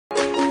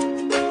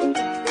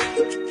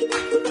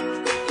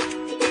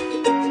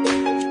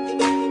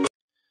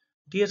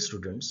Dear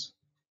students,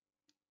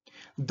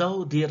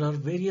 though there are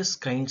various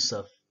kinds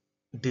of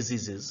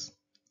diseases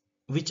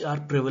which are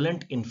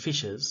prevalent in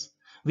fishes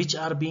which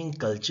are being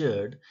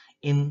cultured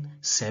in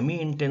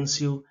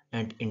semi-intensive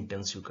and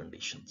intensive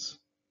conditions.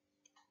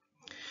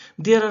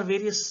 There are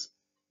various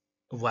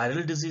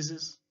viral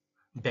diseases,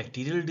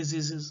 bacterial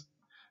diseases,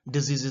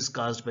 diseases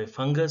caused by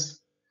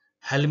fungus,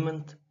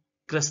 helminth,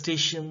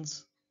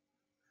 crustaceans.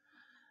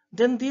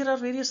 Then there are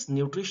various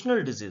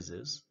nutritional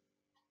diseases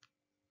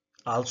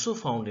also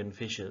found in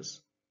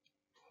fishes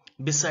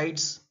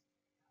besides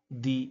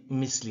the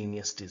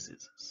miscellaneous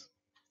diseases.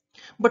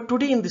 But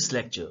today in this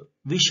lecture,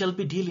 we shall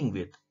be dealing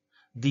with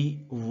the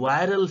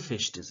viral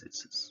fish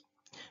diseases,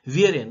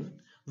 wherein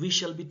we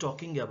shall be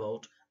talking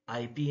about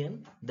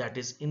IPN, that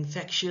is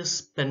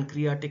infectious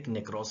pancreatic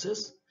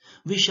necrosis.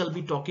 We shall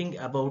be talking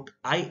about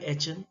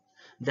IHN,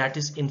 that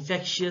is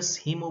infectious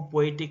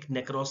hemopoietic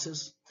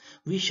necrosis.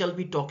 We shall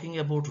be talking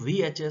about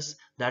VHS,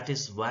 that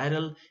is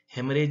viral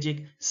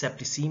hemorrhagic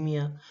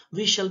septicemia.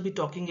 We shall be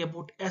talking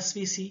about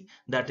SVC,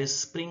 that is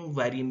spring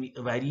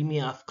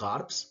viremia of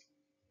carps.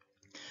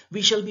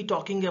 We shall be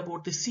talking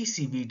about the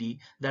CCVD,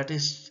 that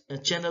is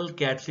channel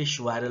catfish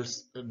viral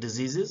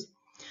diseases.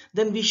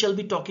 Then we shall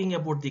be talking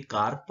about the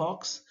carp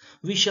pox.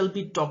 We shall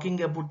be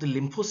talking about the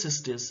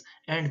lymphocystis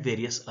and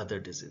various other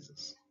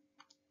diseases.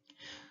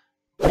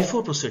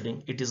 Before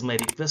proceeding, it is my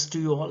request to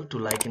you all to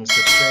like and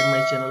subscribe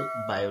my channel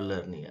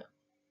Biolearnia.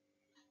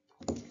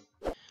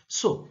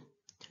 So,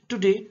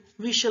 today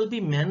we shall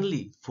be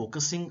mainly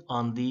focusing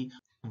on the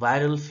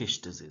viral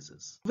fish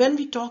diseases. When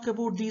we talk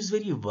about these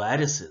very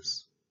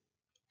viruses,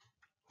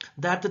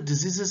 that the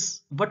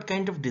diseases, what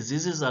kind of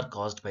diseases are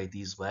caused by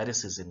these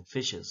viruses in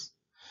fishes,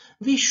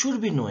 we should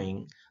be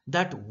knowing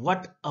that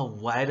what a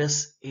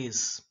virus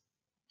is.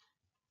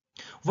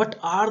 What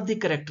are the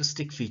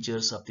characteristic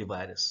features of the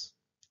virus?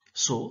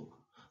 So,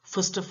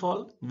 first of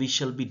all, we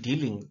shall be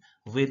dealing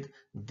with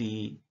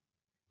the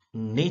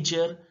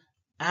nature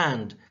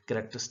and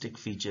characteristic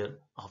feature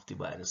of the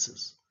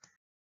viruses.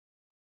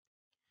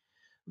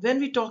 When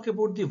we talk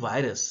about the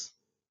virus,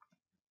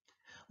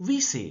 we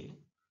say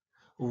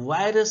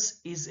virus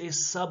is a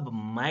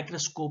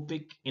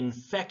submicroscopic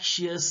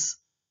infectious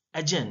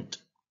agent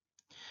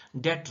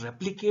that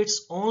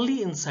replicates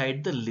only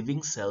inside the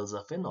living cells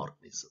of an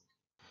organism.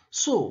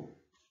 So,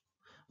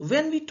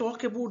 when we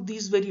talk about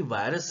these very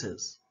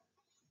viruses,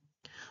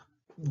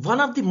 one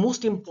of the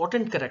most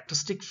important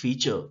characteristic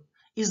feature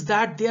is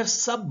that they are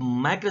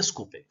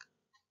submicroscopic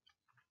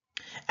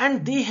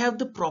and they have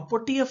the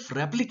property of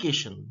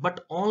replication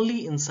but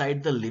only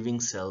inside the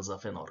living cells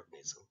of an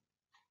organism.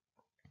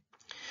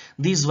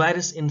 These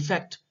viruses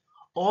infect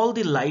all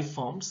the life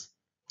forms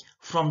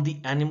from the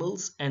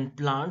animals and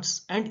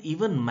plants, and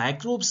even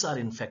microbes are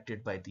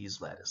infected by these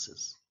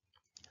viruses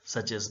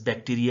such as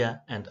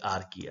bacteria and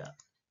archaea.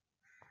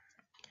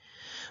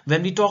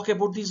 When we talk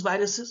about these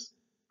viruses,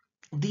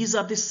 these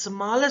are the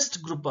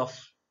smallest group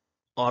of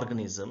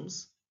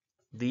organisms.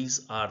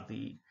 These are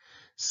the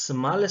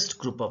smallest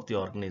group of the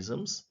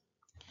organisms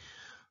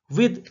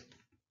with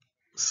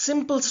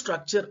simple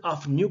structure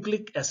of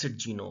nucleic acid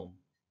genome.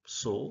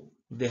 So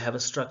they have a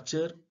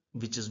structure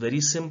which is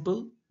very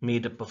simple,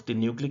 made up of the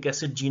nucleic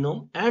acid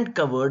genome and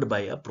covered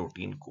by a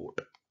protein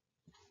coat.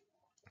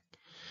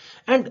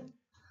 And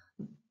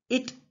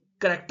it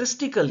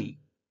characteristically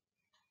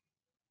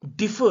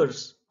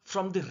differs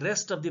from the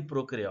rest of the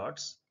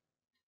prokaryotes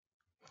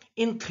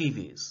in three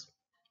ways.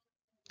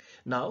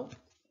 Now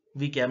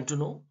we came to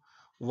know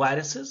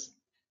viruses.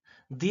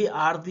 They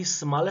are the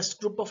smallest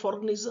group of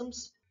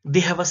organisms. They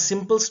have a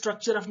simple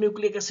structure of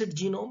nucleic acid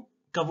genome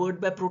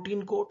covered by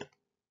protein coat.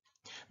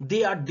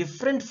 They are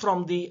different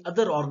from the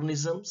other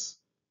organisms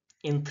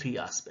in three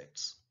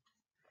aspects.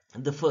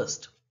 The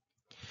first,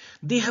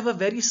 they have a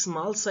very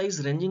small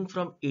size ranging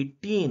from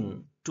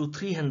 18 to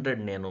 300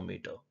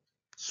 nanometer.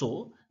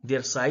 So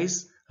their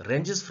size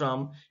ranges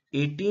from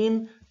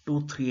 18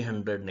 to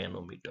 300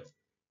 nanometer.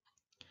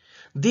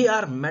 They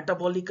are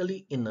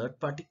metabolically inert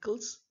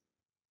particles.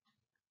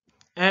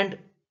 And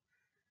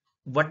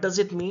what does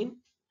it mean?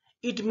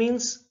 It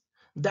means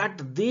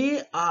that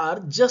they are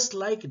just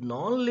like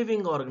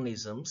non-living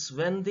organisms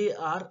when they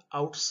are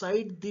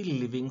outside the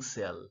living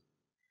cell.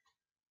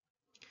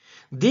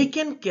 They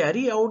can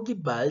carry out the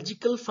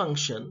biological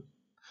function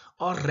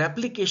or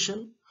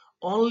replication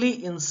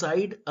only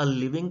inside a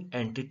living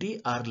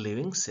entity or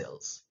living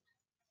cells.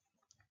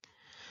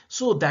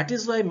 So that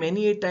is why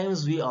many a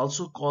times we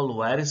also call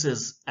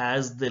viruses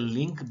as the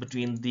link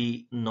between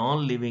the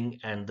non-living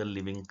and the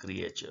living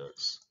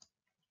creatures.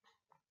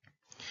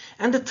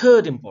 And the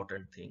third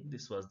important thing,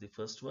 this was the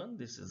first one,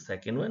 this is the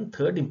second one.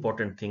 Third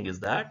important thing is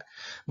that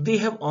they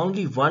have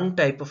only one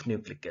type of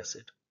nucleic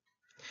acid.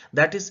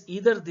 That is,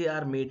 either they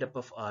are made up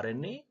of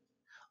RNA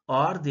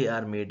or they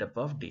are made up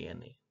of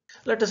DNA.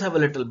 Let us have a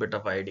little bit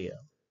of idea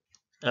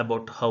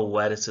about how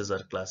viruses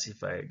are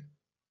classified.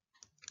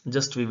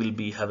 Just we will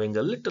be having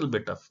a little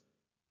bit of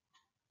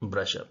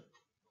brush up.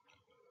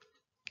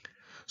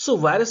 So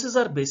viruses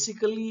are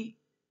basically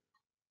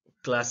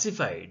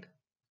classified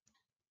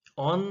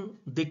on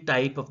the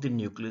type of the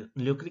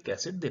nucleic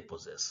acid they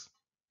possess.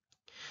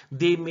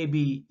 They may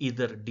be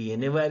either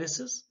DNA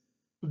viruses,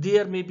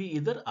 there may be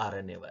either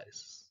RNA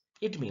viruses.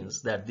 It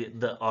means that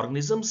the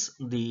organisms,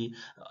 the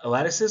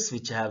viruses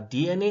which have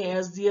DNA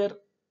as their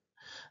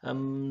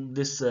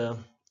this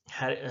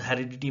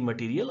heredity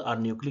material or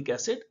nucleic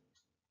acid,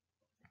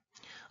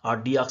 or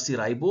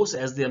deoxyribose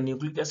as their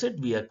nucleic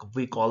acid,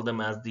 we call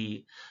them as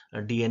the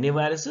DNA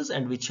viruses,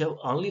 and which have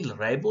only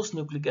ribose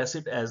nucleic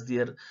acid as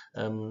their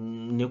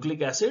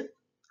nucleic acid,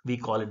 we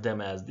call it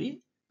them as the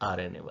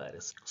RNA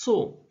virus.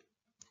 So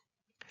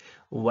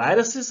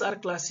viruses are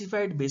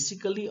classified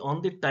basically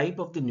on the type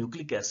of the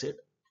nucleic acid,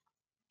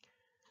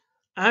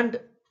 and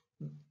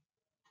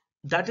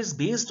that is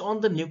based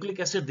on the nucleic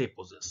acid they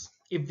possess.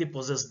 If they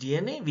possess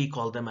DNA, we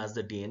call them as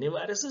the DNA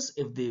viruses.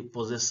 If they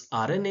possess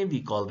RNA,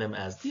 we call them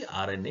as the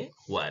RNA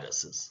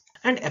viruses.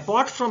 And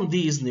apart from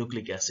these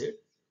nucleic acid,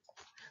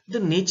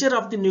 the nature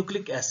of the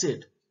nucleic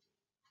acid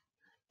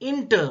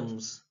in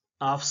terms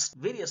of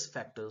various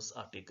factors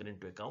are taken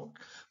into account.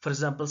 For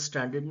example,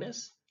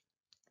 strandedness,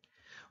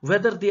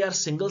 whether they are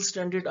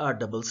single-stranded or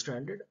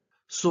double-stranded.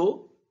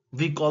 So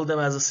we call them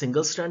as a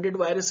single-stranded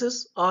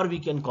viruses, or we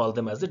can call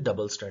them as the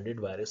double-stranded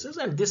viruses,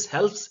 and this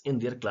helps in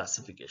their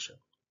classification.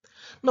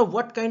 Now,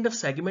 what kind of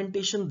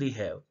segmentation they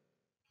have?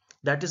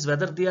 That is,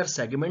 whether they are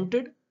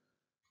segmented,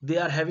 they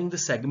are having the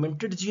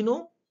segmented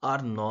genome or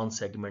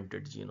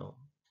non-segmented genome.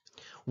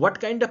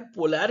 What kind of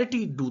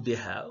polarity do they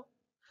have?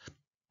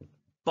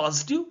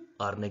 Positive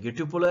or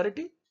negative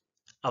polarity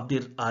of the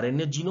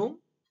RNA genome.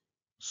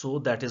 So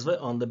that is why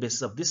on the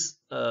basis of this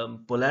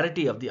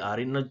polarity of the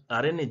RNA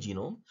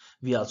genome,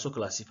 we also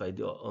classify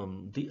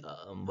the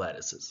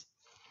viruses.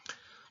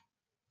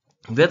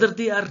 Whether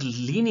they are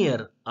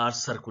linear or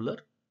circular,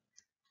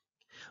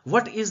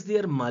 what is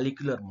their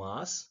molecular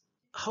mass,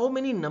 how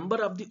many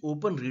number of the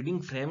open reading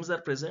frames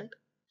are present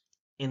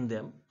in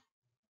them,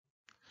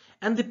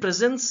 and the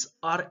presence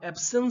or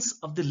absence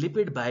of the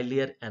lipid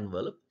bilayer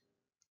envelope.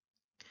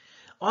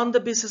 On the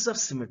basis of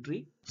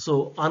symmetry,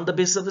 so on the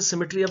basis of the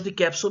symmetry of the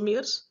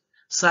capsomeres,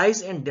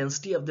 size and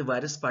density of the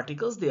virus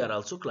particles, they are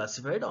also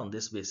classified on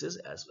this basis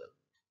as well.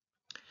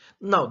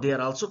 Now, they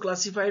are also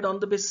classified on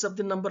the basis of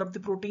the number of the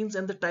proteins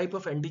and the type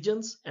of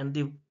antigens and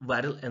the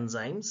viral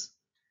enzymes.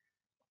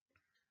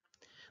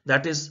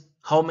 That is,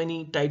 how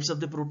many types of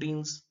the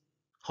proteins,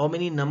 how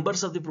many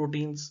numbers of the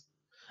proteins,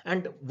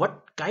 and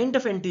what kind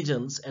of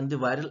antigens and the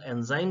viral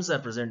enzymes are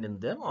present in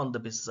them. On the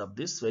basis of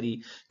this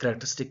very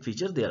characteristic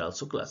feature, they are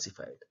also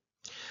classified.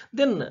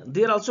 Then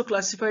they are also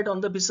classified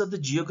on the basis of the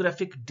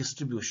geographic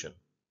distribution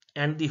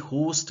and the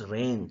host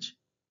range.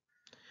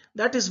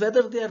 That is,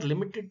 whether they are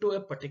limited to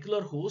a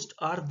particular host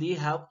or they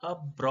have a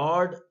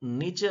broad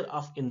nature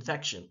of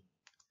infection.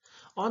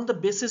 On the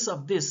basis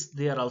of this,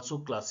 they are also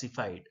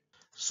classified.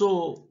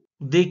 So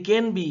they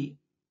can be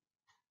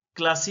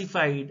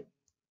classified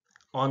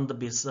on the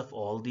basis of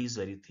all these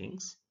very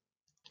things,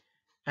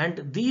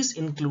 and these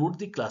include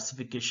the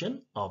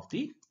classification of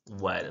the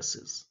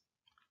viruses.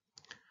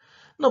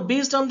 Now,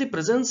 based on the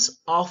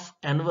presence of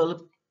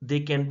envelope,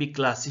 they can be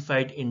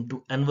classified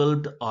into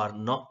enveloped or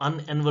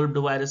unenveloped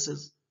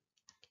viruses.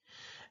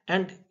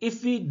 And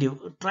if we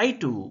try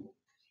to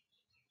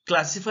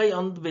classify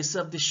on the basis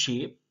of the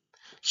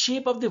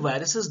shape of the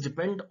viruses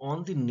depend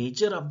on the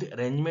nature of the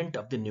arrangement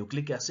of the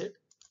nucleic acid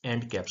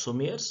and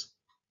capsomeres.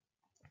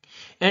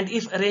 And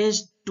if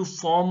arranged to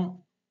form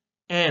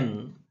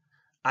an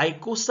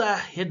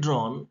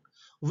icosahedron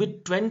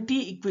with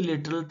 20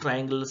 equilateral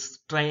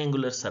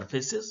triangular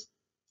surfaces,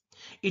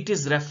 it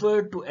is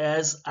referred to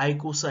as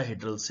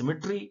icosahedral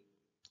symmetry.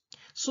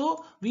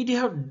 So we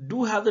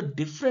do have the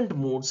different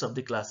modes of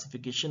the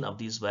classification of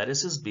these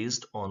viruses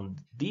based on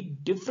the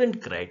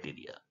different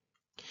criteria.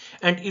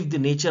 And if the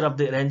nature of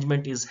the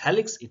arrangement is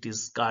helix, it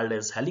is called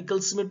as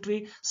helical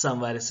symmetry. Some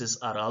viruses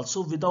are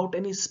also without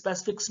any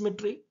specific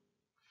symmetry,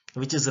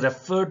 which is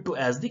referred to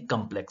as the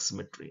complex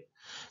symmetry.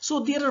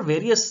 So there are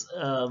various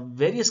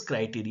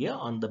criteria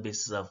on the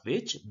basis of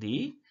which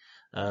the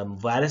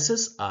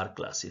viruses are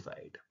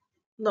classified.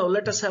 Now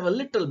let us have a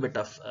little bit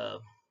of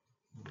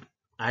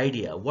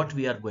idea what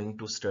we are going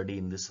to study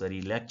in this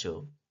very lecture.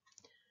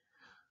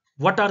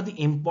 What are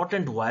the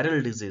important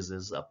viral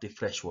diseases of the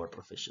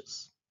freshwater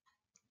fishes?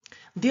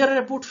 There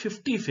are about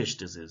 50 fish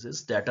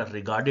diseases that are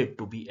regarded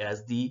to be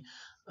as the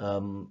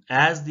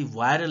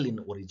viral in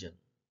origin,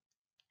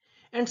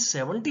 and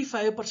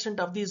 75%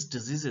 of these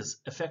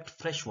diseases affect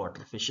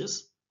freshwater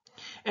fishes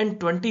and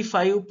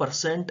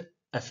 25%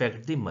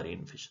 affect the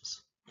marine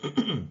fishes.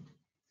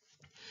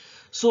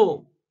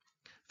 So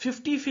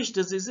 50 fish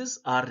diseases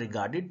are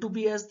regarded to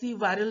be as the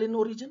viral in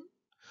origin,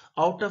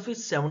 out of which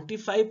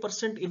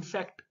 75%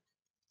 infect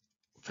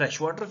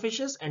freshwater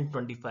fishes and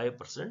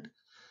 25%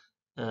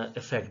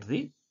 affect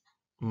the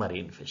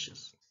marine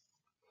fishes.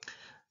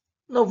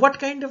 Now, what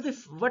kinds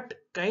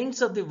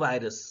of the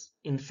virus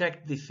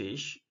infect the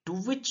fish, to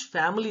which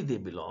family they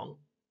belong?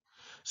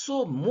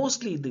 So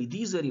mostly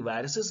these very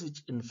viruses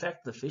which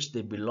infect the fish,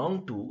 they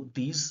belong to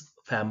these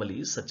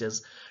families such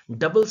as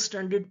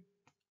double-stranded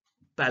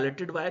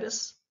palated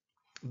virus,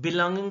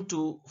 belonging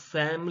to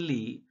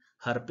family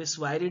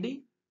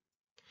Herpesviridae.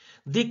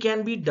 They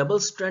can be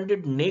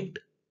double-stranded naked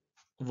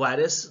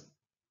virus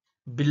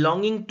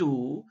belonging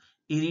to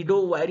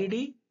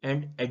Iridoviridae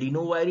and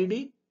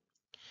Adenoviridae.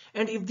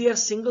 And if they are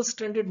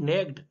single-stranded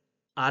naked,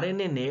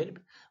 RNA naked,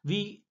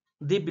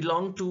 they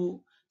belong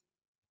to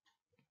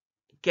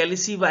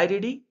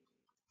Caliciviridae.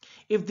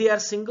 If they are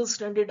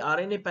single-stranded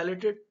RNA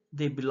pelleted,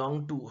 they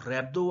belong to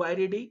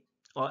Rhabdoviridae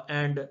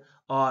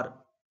or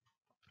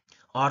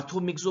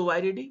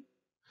Orthomyxoviridae.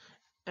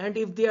 And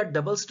if they are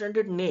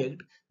double-stranded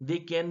naked, they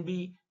can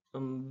be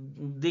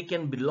they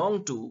can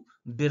belong to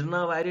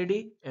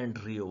Birnaviridae and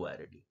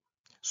Rheoviridae.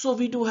 So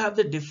we do have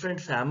the different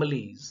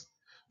families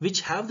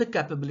which have the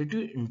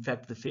capability to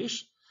infect the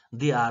fish.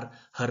 They are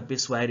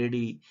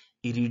Herpesviridae,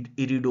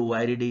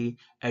 Iridoviridae,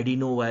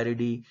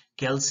 Adenoviridae,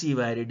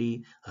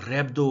 Calciviridae,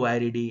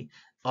 Rhabdoviridae,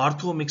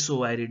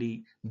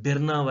 Orthomyxoviridae,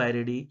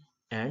 Birnaviridae,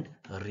 and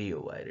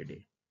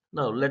Rheoviridae.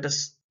 Now let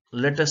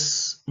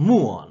us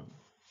move on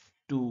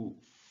to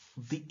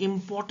the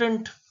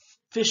important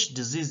fish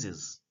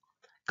diseases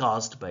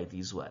caused by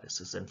these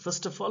viruses. And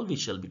first of all, we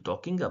shall be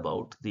talking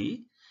about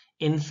the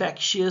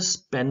infectious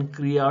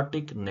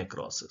pancreatic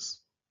necrosis.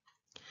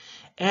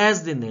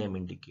 As the name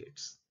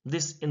indicates,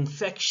 this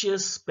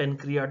infectious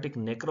pancreatic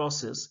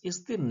necrosis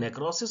is the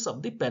necrosis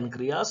of the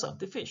pancreas of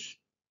the fish.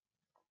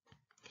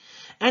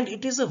 And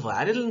it is a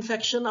viral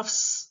infection of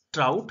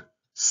trout,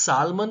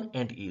 salmon,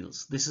 and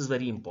eels. This is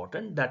very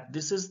important, that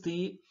this is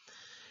the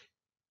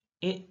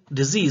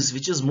disease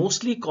which is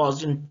mostly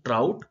caused in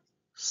trout,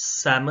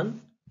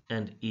 salmon,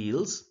 and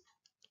eels,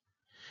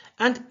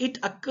 and it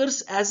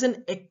occurs as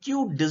an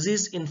acute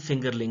disease in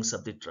fingerlings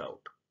of the trout.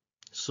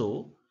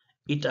 So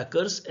it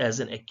occurs as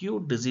an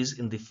acute disease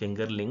in the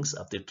fingerlings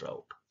of the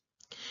trout,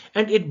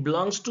 and it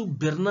belongs to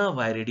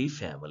Birnaviridae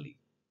family.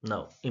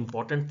 Now,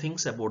 important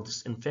things about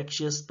this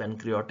infectious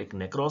pancreatic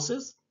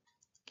necrosis: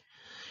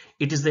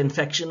 it is the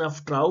infection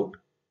of trout,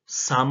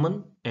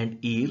 salmon,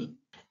 and eel.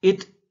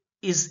 It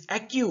is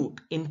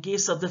acute in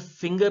case of the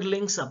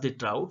fingerlings of the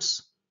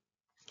trouts,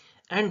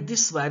 and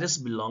this virus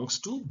belongs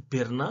to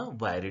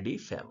Birnaviridae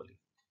family.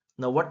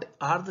 Now, what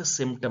are the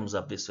symptoms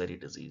of this very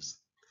disease?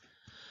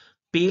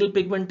 Pale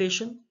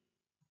pigmentation,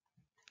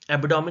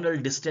 abdominal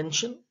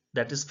distension,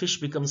 that is, fish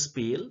becomes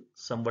pale,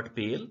 somewhat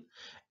pale,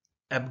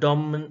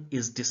 abdomen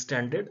is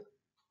distended,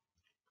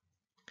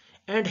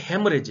 and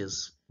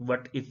hemorrhages.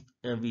 What if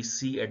we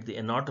see at the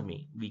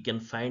anatomy, we can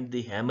find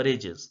the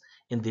hemorrhages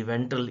in the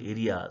ventral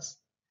areas,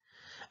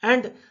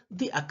 and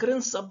the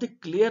occurrence of the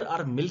clear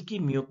or milky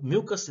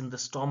mucus in the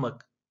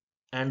stomach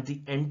and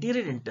the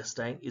anterior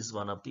intestine is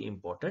one of the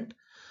important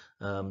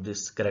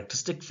this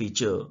characteristic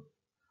feature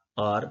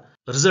or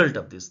result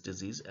of this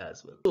disease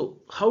as well.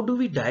 So how do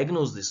we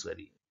diagnose this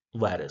very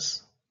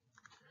virus?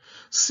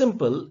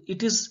 Simple.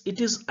 It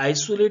is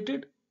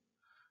isolated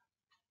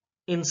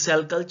in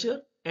cell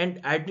culture,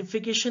 and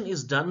identification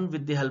is done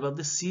with the help of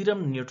the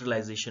serum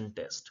neutralization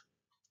test.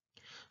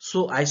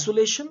 So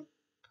isolation,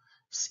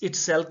 its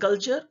cell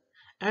culture,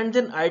 and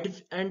then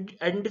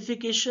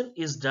identification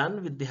is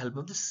done with the help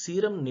of the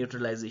serum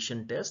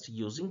neutralization test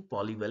using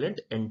polyvalent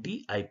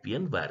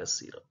anti-IPN virus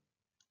serum.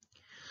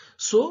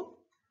 So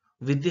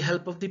with the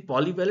help of the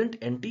polyvalent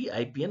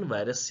anti-IPN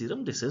virus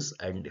serum, this is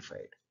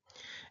identified.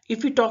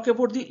 If we talk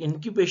about the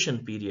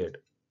incubation period,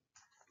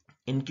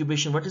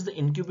 what is the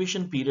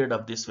incubation period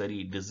of this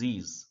very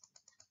disease?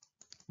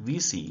 We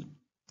see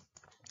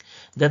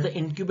that the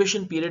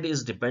incubation period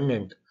is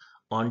dependent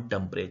on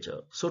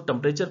temperature. So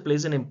temperature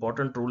plays an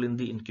important role in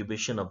the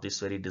incubation of this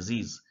very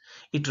disease.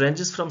 It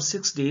ranges from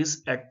 6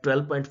 days at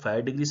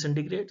 12.5 degrees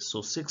centigrade,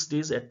 so 6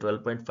 days at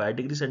 12.5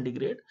 degrees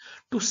centigrade,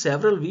 to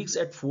several weeks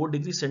at 4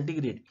 degrees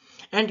centigrade,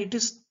 and it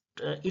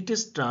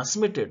is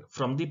transmitted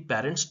from the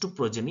parents to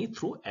progeny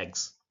through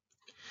eggs.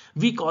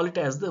 We call it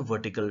as the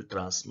vertical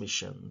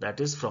transmission, that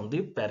is from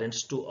the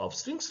parents to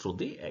offsprings through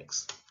the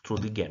eggs, through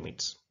the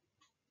gametes.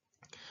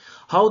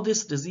 How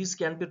this disease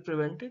can be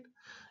prevented?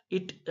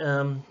 It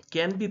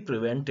can be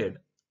prevented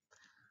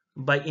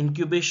by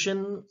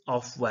incubation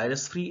of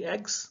virus-free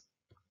eggs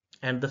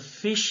and the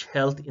fish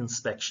health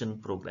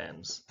inspection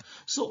programs.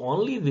 So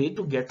only way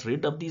to get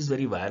rid of these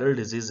very viral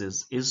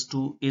diseases is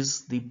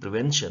the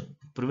prevention.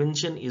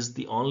 Prevention is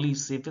the only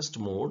safest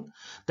mode,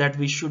 that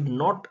we should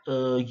not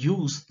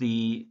use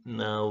the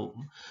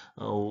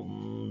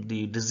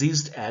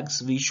diseased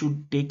eggs. We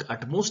should take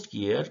utmost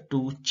care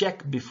to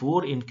check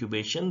before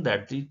incubation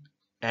that the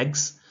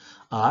eggs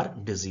are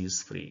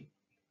disease free.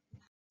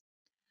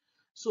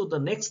 So the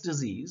next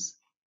disease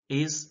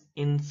is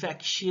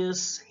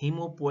infectious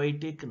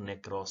hemopoietic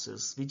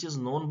necrosis, which is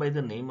known by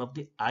the name of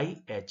the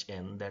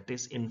IHN, that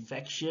is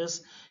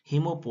infectious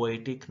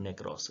hemopoietic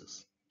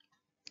necrosis.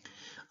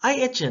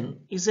 IHN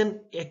is an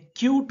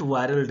acute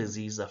viral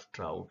disease of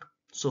trout.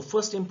 So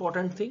first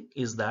important thing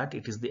is that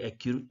it is the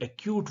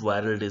acute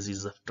viral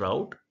disease of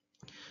trout,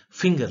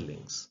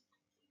 fingerlings,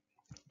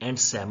 and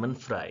salmon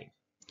fry.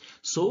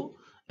 So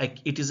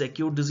It is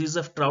acute disease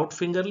of trout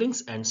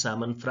fingerlings and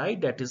salmon fry.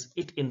 That is,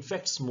 it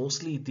infects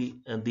mostly the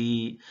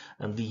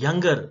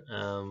younger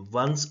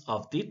ones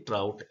of the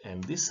trout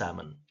and the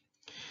salmon.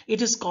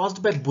 It is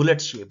caused by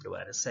bullet-shaped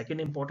virus.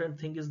 Second important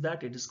thing is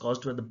that it is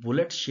caused by the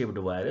bullet-shaped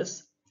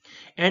virus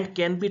and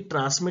can be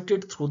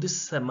transmitted through the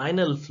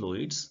seminal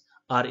fluids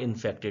or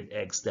infected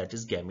eggs, that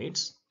is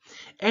gametes.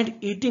 And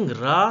eating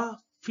raw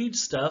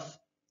feedstuff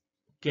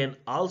can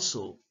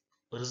also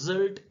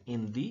result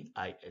in the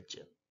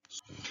IHN.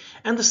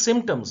 And the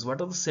symptoms,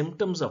 what are the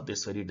symptoms of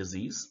this very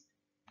disease?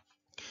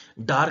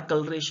 Dark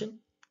coloration,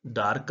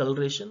 dark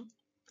coloration,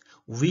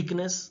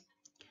 weakness,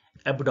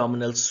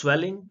 abdominal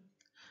swelling,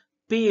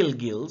 pale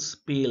gills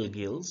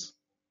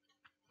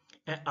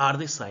are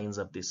the signs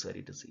of this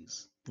very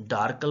disease.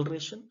 Dark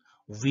coloration,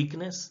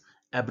 weakness,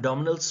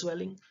 abdominal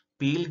swelling,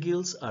 pale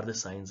gills are the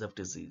signs of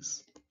this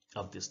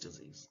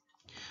disease.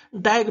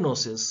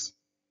 Diagnosis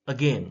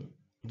again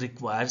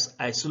requires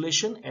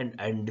isolation and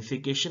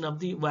identification of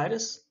the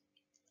virus,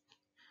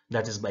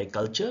 that is by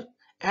culture,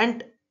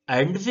 and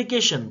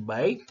identification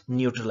by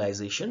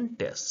neutralization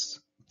tests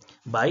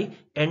by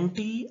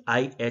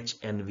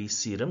anti-IHNV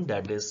serum,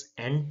 that is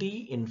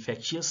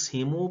anti-infectious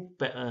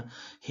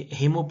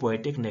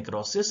hemopoietic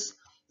necrosis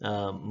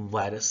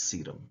virus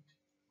serum.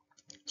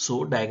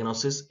 So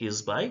diagnosis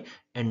is by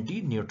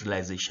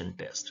anti-neutralization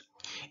test.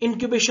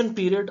 Incubation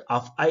period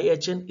of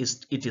IHN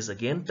is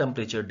again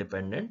temperature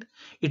dependent.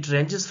 It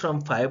ranges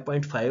from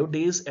 5.5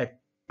 days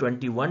at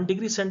 21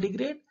 degrees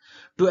centigrade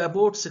to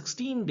about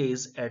 16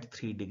 days at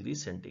 3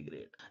 degrees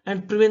centigrade.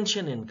 And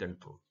prevention and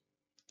control.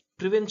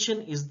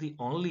 Prevention is the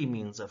only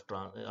means of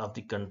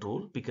the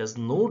control, because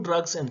no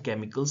drugs and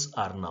chemicals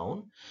are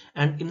known,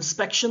 and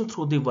inspection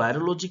through the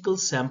virological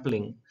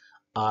sampling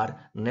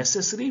are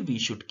necessary. We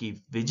should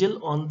keep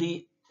vigil on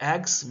the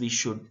eggs. We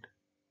should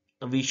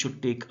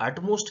take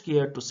utmost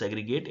care to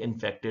segregate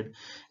infected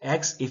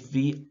eggs. If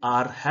we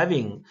are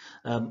having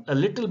a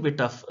little bit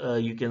of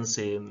you can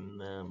say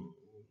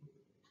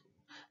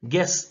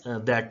guess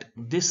that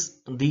these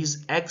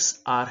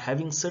eggs are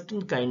having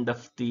certain kind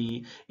of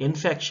the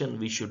infection,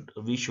 we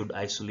should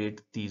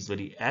isolate these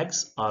very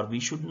eggs, or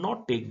we should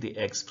not take the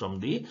eggs from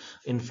the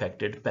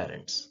infected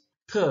parents.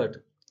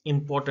 Third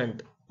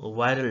important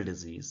viral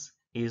disease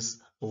is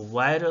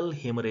viral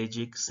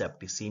hemorrhagic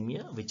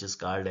septicemia, which is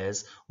called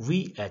as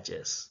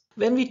VHS.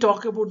 When we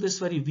talk about this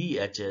very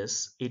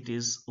VHS, it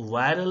is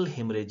viral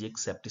hemorrhagic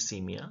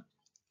septicemia.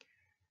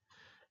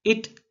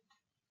 It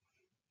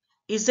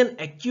is an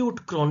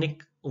acute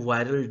chronic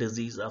viral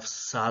disease of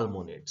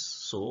salmonids.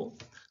 So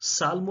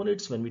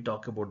salmonids, when we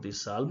talk about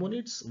these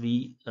salmonids,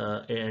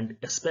 and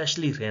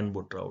especially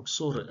rainbow trout.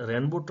 So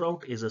rainbow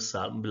trout is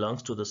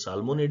belongs to the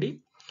Salmonidae.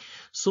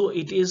 So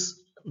it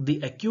is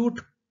the acute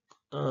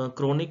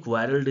chronic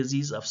viral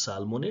disease of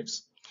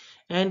salmonids,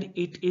 and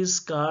it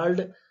is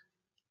called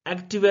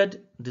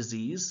activate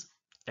disease,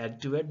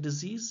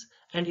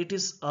 and it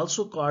is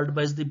also called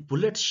by the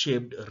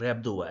bullet-shaped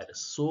rhabdovirus.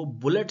 So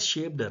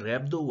bullet-shaped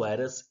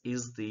rhabdovirus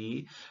is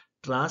the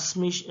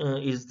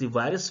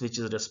virus which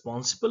is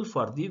responsible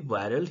for the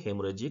viral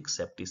hemorrhagic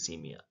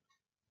septicemia,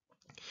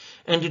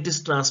 and it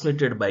is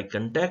transmitted by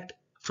contact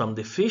from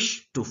the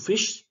fish to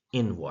fish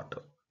in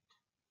water.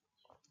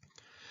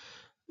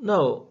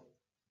 Now,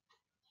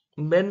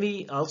 when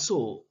we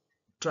also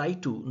try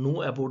to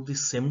know about the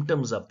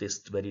symptoms of this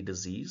very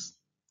disease,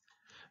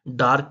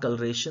 dark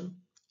coloration,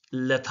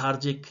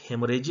 lethargic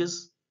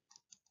hemorrhages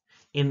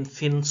in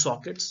fin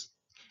sockets,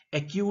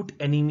 acute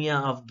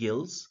anemia,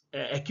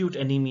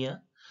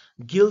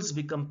 gills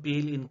become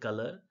pale in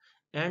color,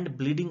 and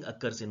bleeding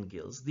occurs in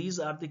gills. These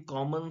are the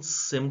common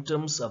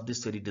symptoms of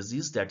this very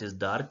disease, that is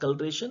dark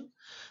coloration,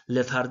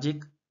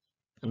 lethargic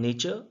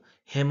nature,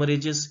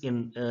 hemorrhages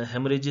in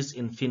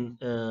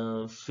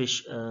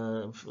fish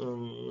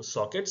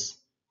sockets,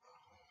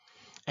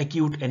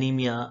 acute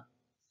anemia,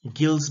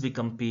 gills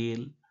become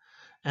pale,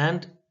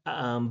 and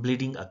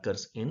bleeding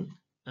occurs in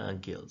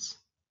gills.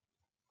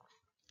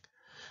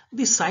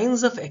 The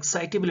signs of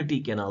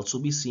excitability can also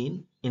be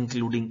seen,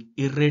 including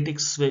erratic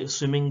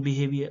swimming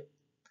behavior,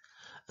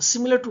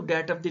 similar to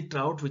that of the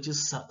trout which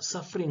is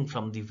suffering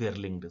from the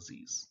whirling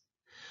disease.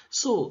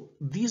 So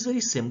these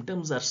very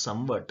symptoms are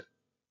somewhat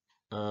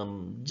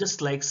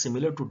just like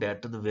similar to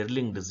that of the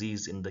whirling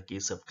disease in the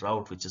case of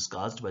trout, which is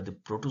caused by the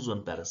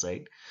protozoan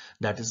parasite,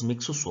 that is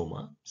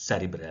Myxosoma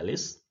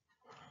cerebralis.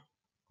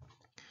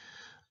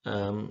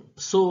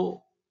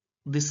 So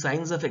the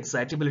signs of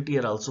excitability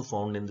are also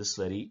found in this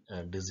very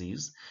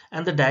disease,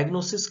 and the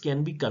diagnosis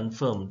can be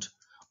confirmed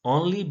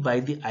only by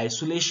the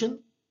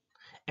isolation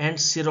and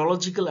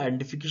serological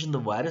identification of the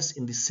virus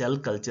in the cell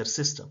culture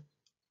system.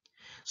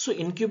 So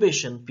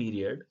incubation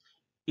period,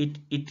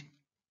 it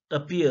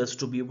appears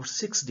to be about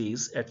 6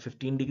 days at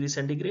 15 degrees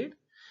centigrade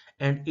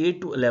and 8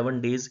 to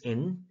 11 days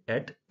in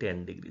at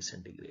 10 degrees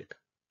centigrade.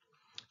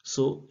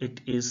 So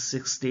it is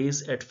 6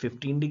 days at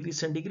 15 degrees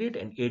centigrade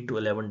and 8 to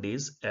 11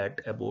 days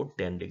at about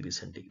 10 degrees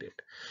centigrade.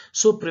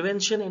 So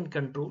prevention and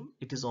control,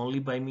 it is only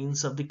by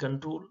means of the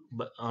control,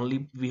 but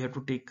only we have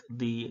to take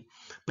the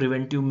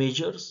preventive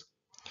measures.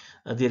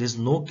 There is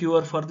no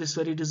cure for this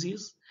very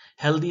disease.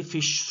 Healthy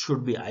fish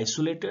should be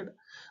isolated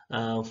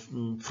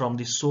from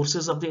the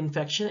sources of the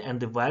infection, and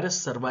the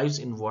virus survives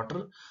in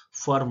water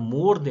for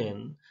more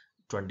than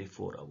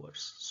 24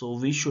 hours. So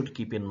we should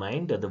keep in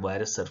mind that the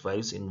virus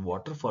survives in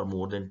water for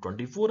more than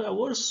 24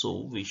 hours.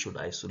 So we should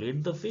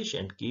isolate the fish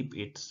and keep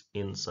it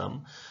in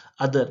some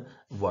other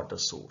water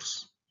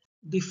source.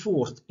 The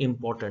fourth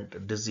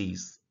important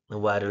disease,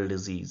 viral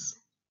disease,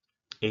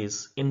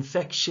 is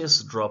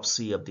infectious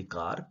dropsy of the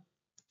carp.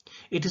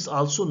 It is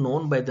also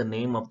known by the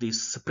name of the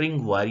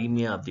spring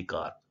viremia of the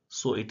carp.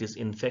 So it is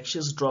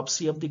infectious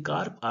dropsy of the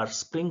carp or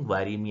spring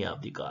viremia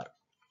of the carp.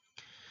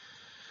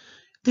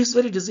 This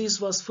very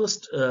disease was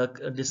first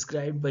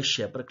described by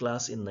Schaper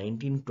class in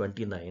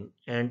 1929,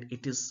 and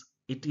it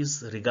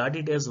is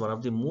regarded as one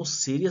of the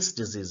most serious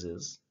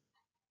diseases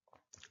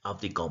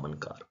of the common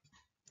carp.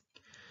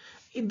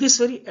 In this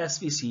very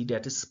SVC,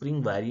 that is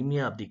spring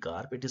viremia of the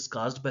carp, it is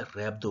caused by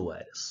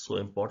rhabdovirus. So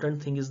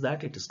important thing is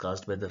that it is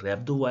caused by the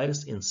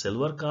rhabdovirus in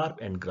silver carp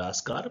and grass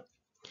carp,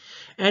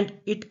 and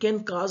it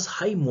can cause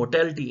high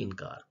mortality in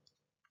carp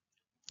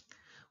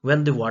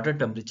when the water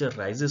temperature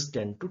rises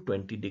 10 to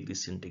 20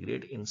 degrees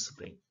centigrade in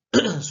spring.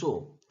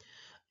 So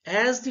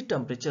as the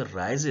temperature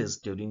rises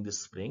during the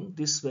spring,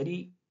 this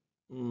very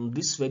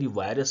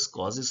virus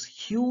causes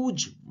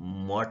huge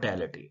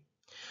mortality.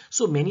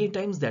 So many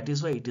times that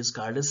is why it is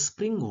called as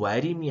spring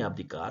viremia of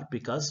the carp,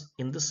 because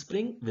in the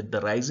spring with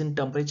the rise in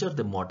temperature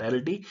the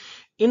mortality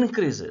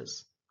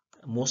increases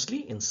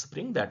mostly in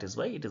spring. That is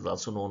why it is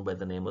also known by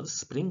the name of the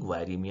spring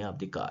viremia of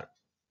the carp.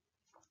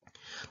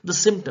 The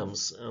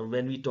symptoms,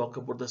 when we talk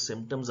about the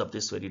symptoms of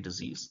this very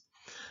disease: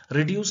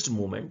 reduced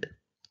movement,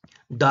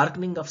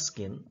 darkening of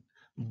skin,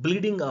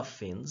 bleeding of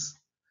fins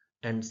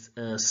and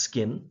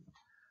skin,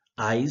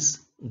 eyes,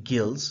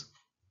 gills.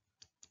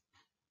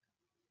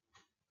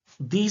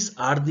 These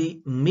are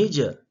the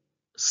major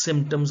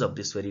symptoms of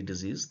this very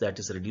disease, that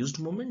is reduced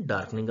movement,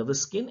 darkening of the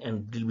skin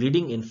and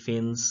bleeding in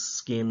fins,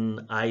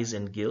 skin, eyes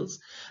and gills.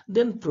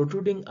 Then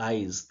protruding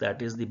eyes,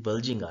 that is the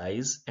bulging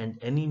eyes,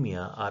 and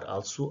anemia are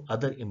also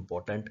other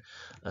important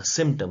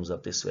symptoms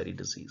of this very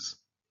disease.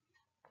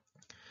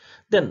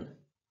 Then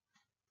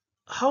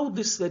how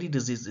this very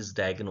disease is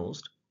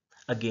diagnosed?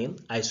 Again,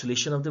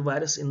 isolation of the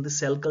virus in the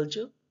cell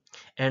culture,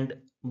 and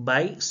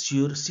by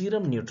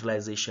serum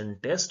neutralization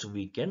test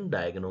we can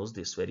diagnose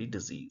this very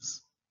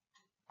disease.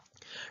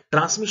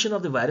 Transmission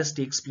of the virus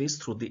takes place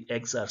through the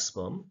eggs or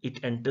sperm.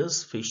 It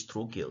enters fish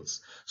through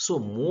gills. So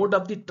mode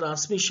of the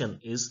transmission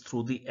is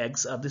through the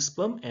eggs or the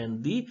sperm,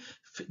 and the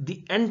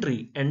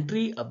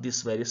entry of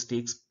this virus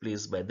takes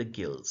place by the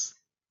gills.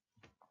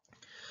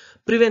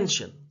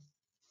 Prevention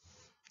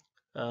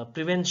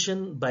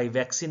by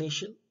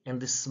vaccination, and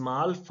the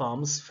small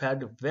farms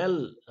fed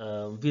well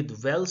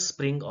with well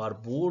spring or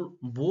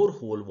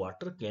borehole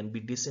water can be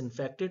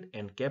disinfected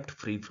and kept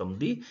free from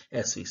the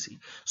SVC.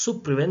 So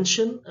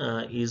prevention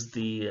is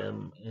the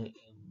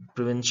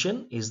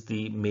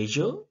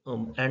measure,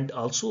 and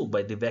also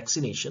by the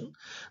vaccination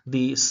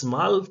the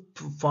small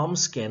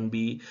farms can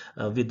be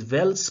with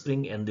well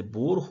spring and the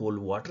borehole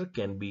water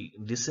can be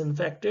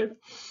disinfected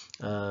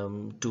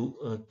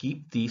to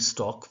keep the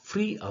stock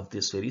free of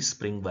this very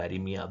spring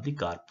viremia of the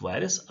carp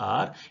virus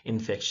or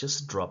infectious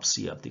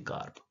dropsy of the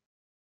carp.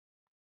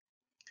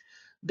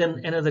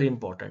 Then another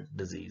important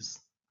disease,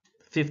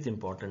 fifth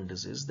important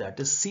disease, that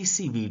is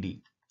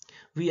CCVD.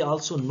 We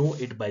also know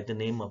it by the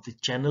name of the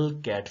channel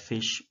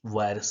catfish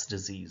virus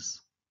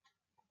disease.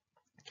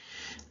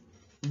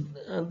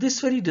 This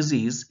very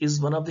disease is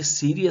one of the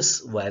serious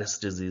virus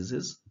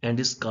diseases and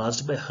is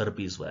caused by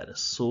herpes virus.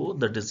 So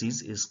the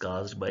disease is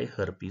caused by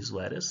herpes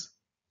virus,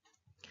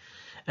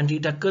 and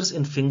it occurs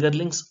in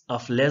fingerlings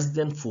of less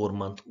than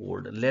 4-month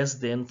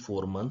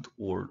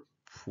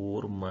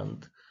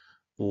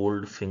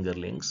old,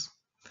 fingerlings,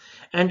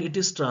 and it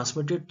is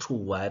transmitted through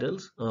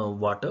viral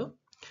water,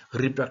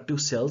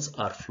 reproductive cells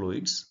or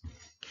fluids.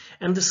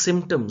 And the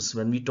symptoms,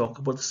 when we talk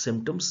about the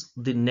symptoms,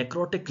 the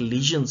necrotic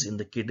lesions in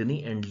the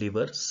kidney and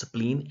liver,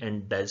 spleen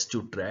and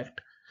digestive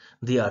tract,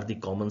 they are the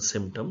common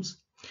symptoms.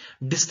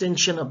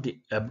 Distension of the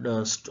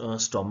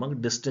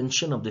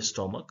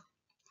stomach,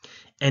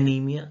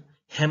 anemia,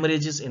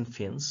 hemorrhages in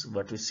fins,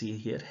 what we see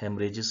here,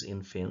 hemorrhages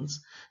in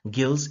fins,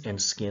 gills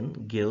and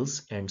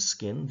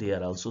skin, they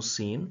are also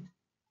seen.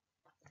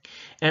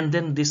 And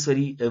then this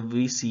very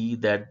we see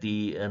that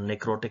the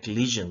necrotic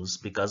lesions,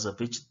 because of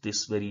which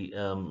this very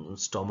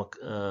stomach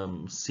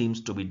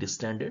seems to be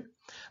distended.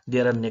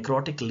 There are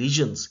necrotic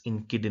lesions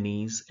in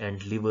kidneys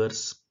and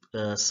livers,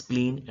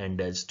 spleen and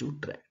digestive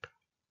tract.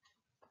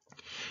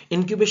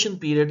 Incubation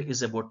period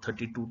is about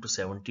 32 to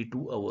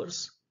 72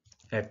 hours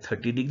at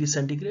 30 degrees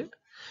centigrade,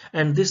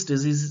 and this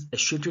disease is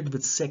associated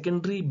with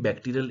secondary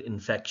bacterial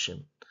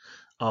infection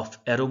of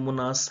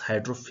Aeromonas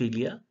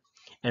hydrophilia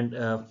and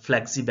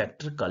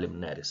Flexibacter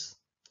columnaris.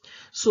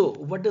 So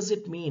what does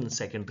it mean,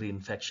 secondary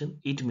infection?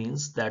 It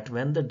means that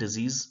when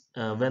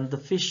the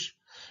fish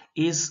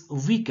is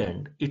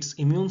weakened, its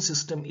immune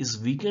system is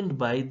weakened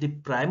by the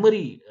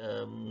primary,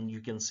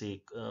 you can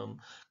say,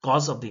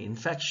 cause of the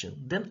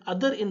infection, then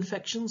other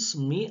infections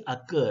may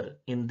occur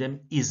in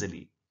them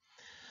easily,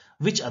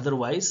 which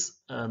otherwise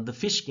the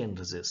fish can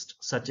resist,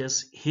 such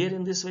as here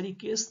in this very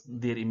case,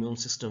 their immune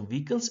system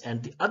weakens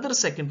and the other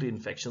secondary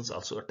infections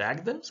also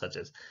attack them, such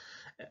as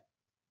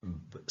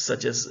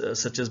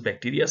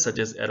bacteria such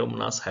as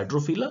Aeromonas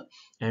hydrophila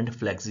and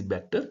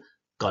Flexibacter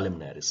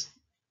columnaris.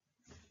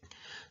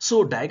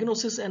 So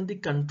diagnosis and the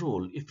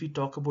control, if we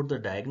talk about the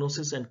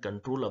diagnosis and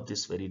control of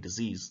this very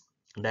disease,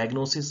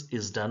 diagnosis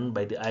is done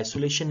by the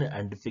isolation and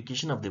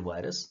identification of the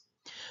virus.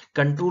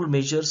 Control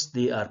measures,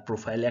 they are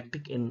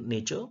prophylactic in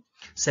nature,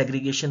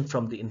 segregation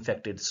from the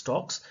infected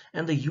stocks,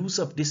 and the use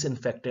of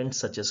disinfectants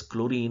such as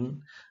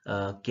chlorine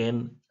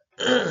can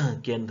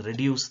can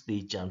reduce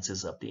the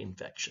chances of the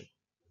infection.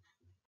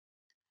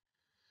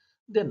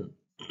 Then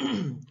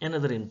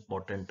another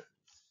important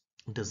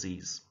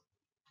disease,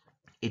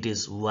 it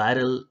is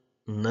viral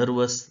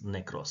nervous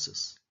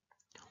necrosis,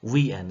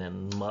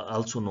 VNN,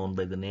 also known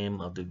by the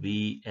name of the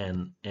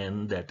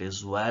VNN, that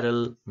is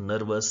viral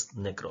nervous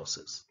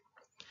necrosis.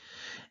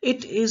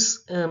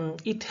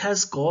 It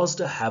has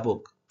caused a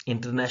havoc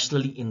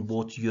internationally in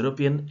both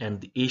European and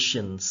the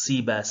Asian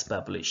sea bass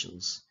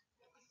populations.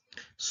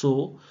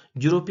 So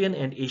European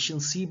and Asian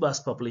sea bass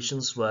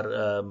populations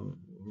were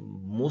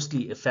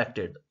mostly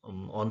affected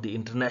on the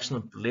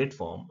international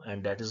platform,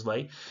 and that is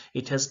why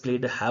it has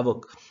played a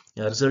havoc,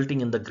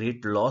 resulting in the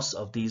great loss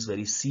of these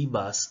very sea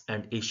bass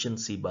and Asian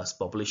sea bass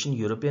population,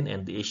 European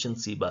and the Asian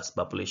sea bass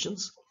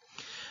populations.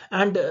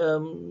 And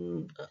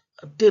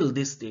till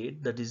this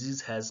date, the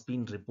disease has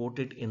been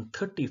reported in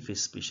 30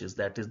 fish species.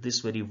 That is, this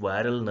very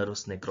viral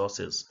nervous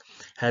necrosis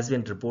has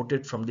been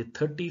reported from the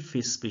 30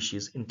 fish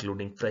species,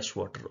 including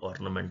freshwater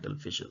ornamental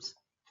fishes.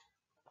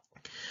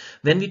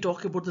 When we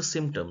talk about the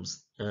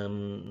symptoms,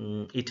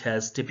 it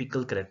has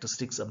typical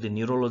characteristics of the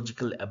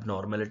neurological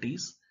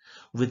abnormalities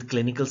with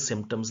clinical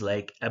symptoms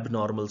like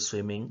abnormal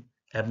swimming.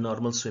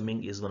 Abnormal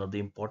swimming is one of the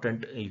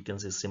important, you can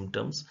say,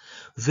 symptoms.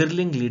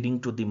 Whirling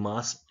leading to the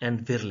mass,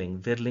 and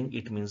whirling,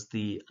 it means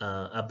the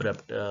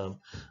abrupt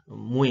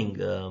moving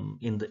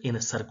in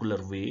a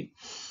circular way,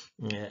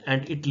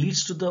 and it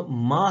leads to the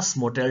mass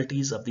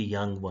mortalities of the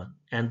young one,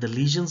 and the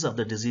lesions of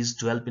the disease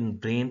develop in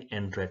brain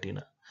and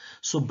retina.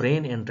 So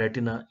brain and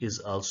retina is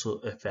also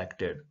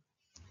affected,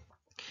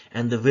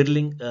 and the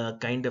whirling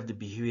kind of the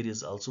behavior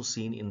is also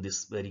seen in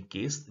this very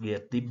case where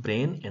the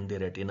brain and the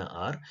retina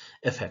are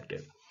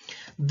affected.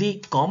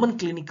 The common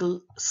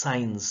clinical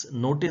signs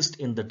noticed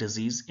in the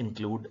disease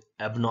include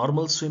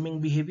abnormal swimming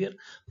behavior,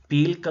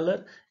 pale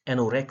color,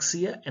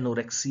 anorexia.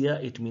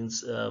 Anorexia, it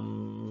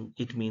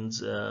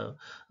means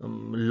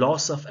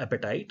loss of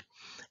appetite,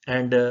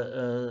 and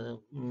the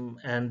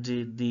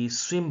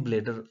swim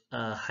bladder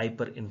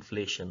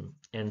hyperinflation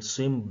and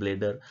swim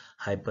bladder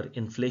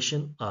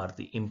hyperinflation are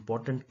the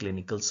important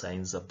clinical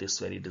signs of this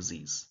very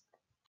disease.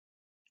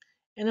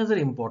 Another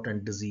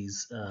important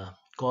disease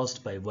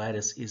caused by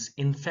virus is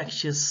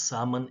infectious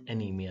salmon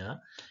anemia.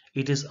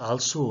 It is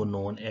also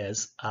known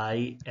as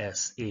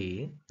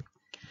ISA,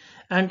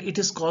 and it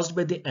is caused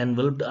by the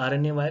enveloped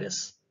RNA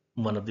virus,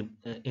 one of the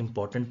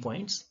important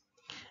points,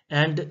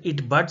 and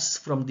it buds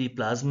from the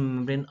plasma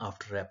membrane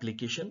after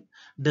replication.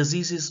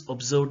 Disease is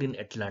observed in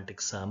Atlantic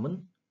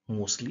salmon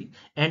mostly,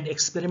 and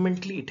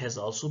experimentally it has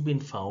also been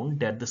found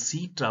that the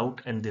sea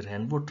trout and the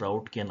rainbow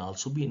trout can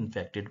also be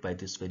infected by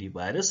this very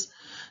virus.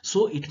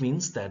 So it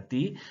means that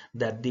the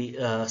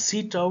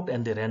sea trout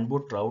and the rainbow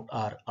trout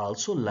are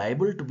also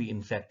liable to be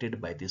infected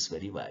by this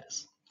very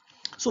virus.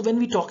 So when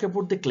we talk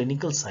about the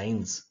clinical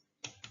signs,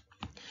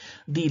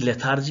 the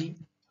lethargy,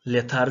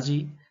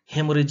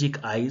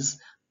 hemorrhagic eyes,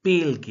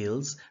 pale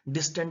gills,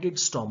 distended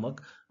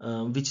stomach,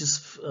 which is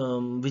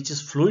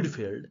fluid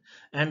filled,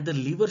 and the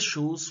liver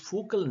shows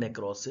focal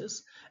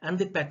necrosis, and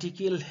the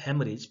petechial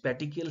hemorrhage.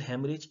 Petechial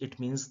hemorrhage, it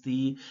means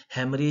the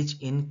hemorrhage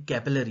in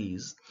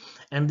capillaries,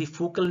 and the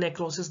focal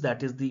necrosis,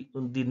 that is the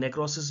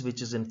necrosis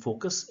which is in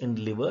focus in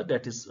liver,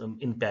 that is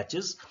in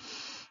patches.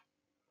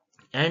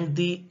 And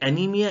the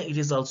anemia, it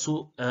is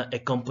also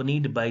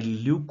accompanied by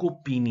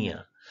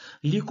leukopenia.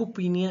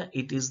 Leukopenia,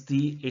 it is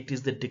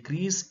the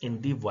decrease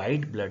in the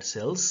white blood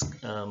cells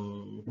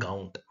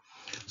count.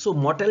 So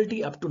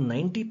mortality up to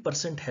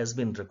 90% has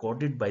been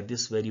recorded by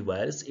this very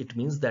virus. It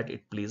means that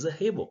it plays a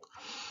havoc.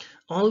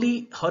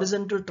 Only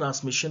horizontal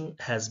transmission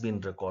has been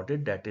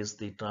recorded, that is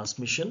the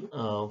transmission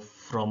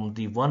from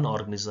the one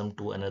organism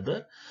to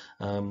another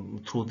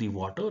through the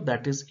water.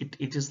 That is,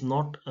 it is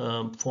not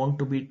found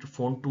to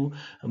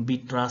be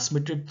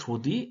transmitted through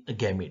the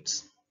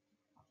gametes.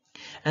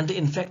 And the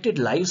infected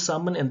live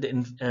salmon and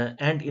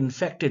and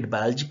infected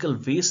biological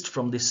waste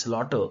from the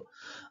slaughter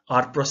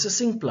are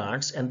processing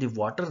plants, and the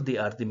water, they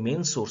are the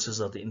main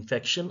sources of the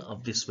infection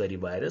of this very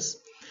virus.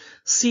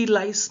 Sea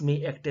lice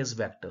may act as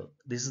vector.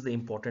 This is the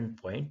important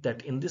point,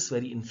 that in this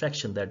very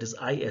infection, that is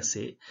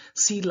ISA,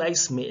 sea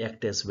lice may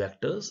act as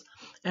vectors.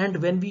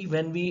 And when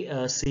we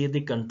say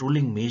the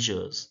controlling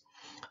measures,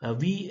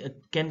 We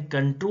can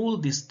control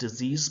this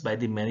disease by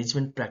the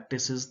management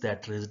practices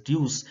that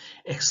reduce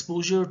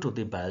exposure to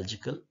the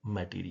biological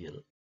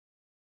material.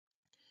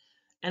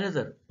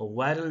 Another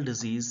viral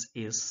disease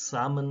is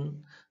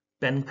salmon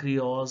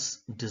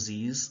pancreas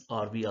disease,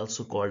 or we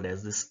also called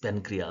as this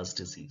pancreas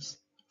disease.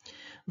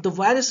 The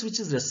virus which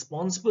is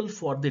responsible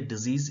for the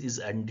disease is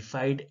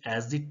identified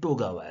as the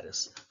Toga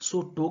virus.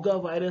 So Toga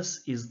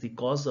virus is the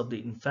cause of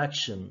the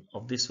infection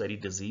of this very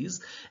disease,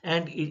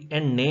 and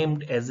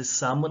named as the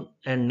salmon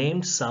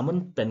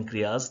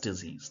pancreas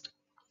disease.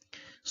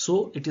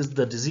 So it is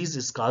the disease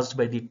is caused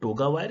by the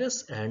Toga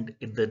virus, and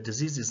the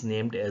disease is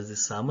named as the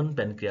salmon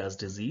pancreas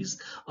disease,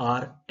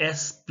 or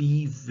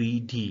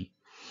SPVD.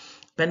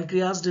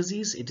 Pancreas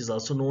disease, it is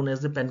also known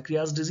as the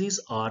pancreas disease,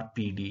 or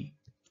PD.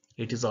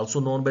 It is also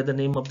known by the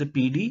name of the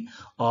PD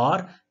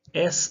or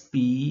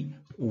SPVD,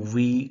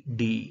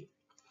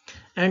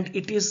 and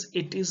it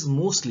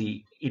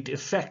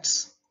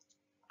affects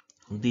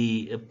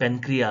the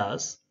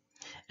pancreas,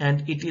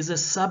 and it is a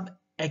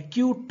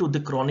subacute to the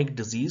chronic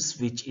disease,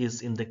 which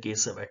is in the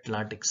case of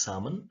Atlantic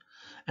salmon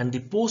and the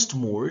post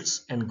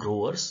molts and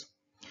growers.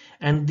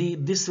 And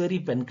this very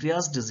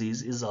pancreas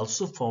disease is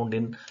also found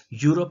in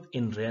Europe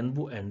in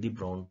rainbow and the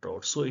brown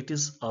trout. So it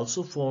is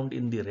also found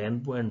in the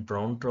rainbow and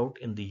brown trout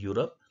in the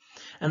Europe.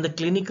 And the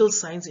clinical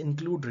signs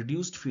include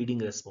reduced feeding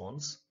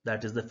response,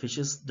 that is the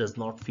fishes does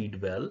not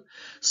feed well,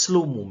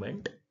 slow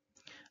movement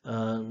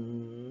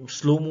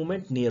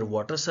near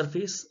water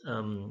surface,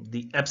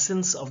 the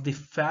absence of the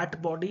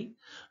fat body,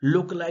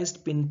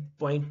 localized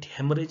pinpoint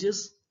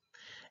hemorrhages,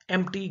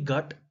 empty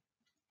gut,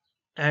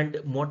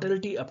 and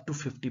mortality up to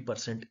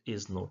 50%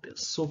 is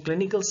noticed. So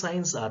clinical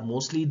signs are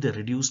mostly the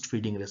reduced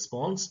feeding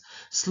response,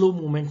 slow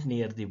movement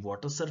near the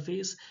water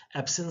surface,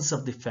 absence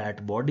of the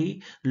fat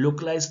body,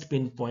 localized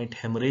pinpoint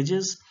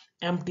hemorrhages,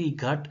 empty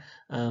gut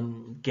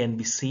can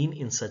be seen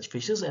in such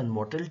fishes, and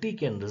mortality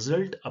can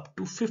result up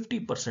to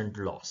 50%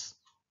 loss.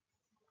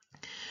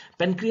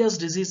 Pancreas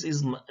disease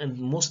is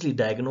mostly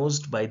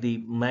diagnosed by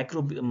the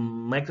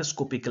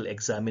microscopical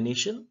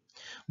examination,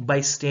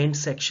 by stained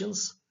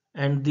sections,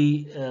 and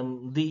the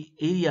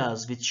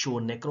areas which show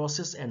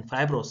necrosis and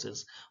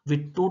fibrosis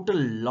with total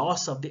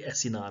loss of the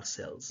acinar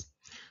cells.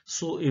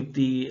 So if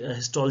the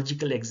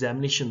histological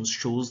examination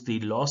shows the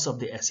loss of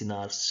the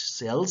acinar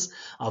cells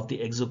of the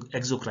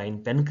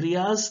exocrine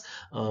pancreas,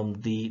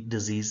 the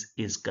disease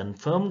is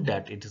confirmed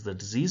that it is the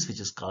disease which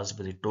is caused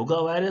by the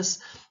Toga virus,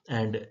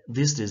 and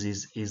this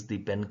disease is the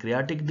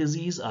pancreatic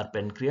disease or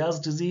pancreas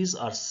disease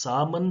or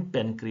salmon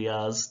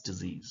pancreas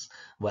disease,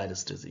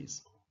 virus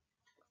disease.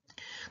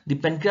 The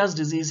pancreas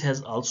disease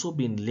has also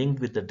been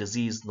linked with a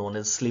disease known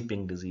as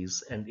sleeping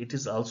disease, and it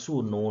is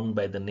also known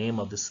by the name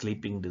of the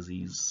sleeping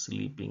disease.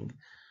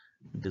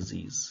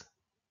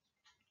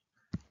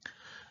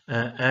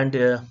 And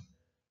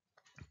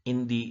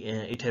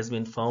it has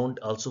been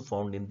also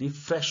found in the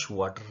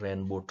freshwater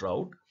rainbow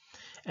trout,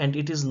 and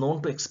it is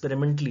known to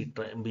experimentally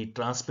be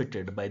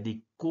transmitted by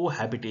the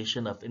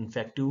cohabitation of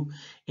infective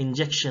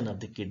injection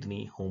of the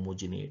kidney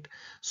homogenate.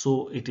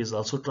 So it is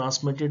also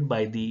transmitted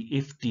by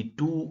if the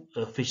two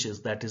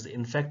fishes, that is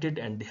infected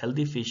and the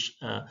healthy fish,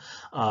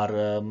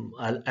 are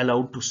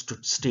allowed to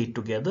stay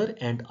together,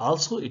 and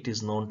also it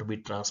is known to be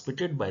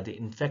transmitted by the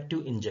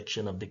infective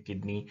injection of the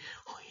kidney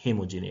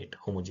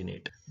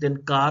homogenate.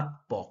 Then carp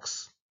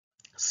pox,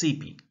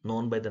 CP,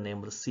 known by the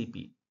name of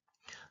CP.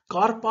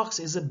 Cowpox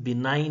is a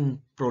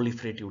benign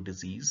proliferative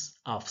disease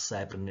of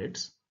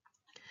cyprinids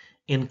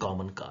in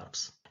common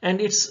carps, and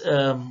it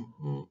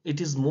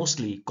is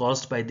mostly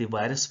caused by the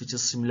virus which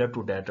is similar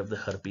to that of the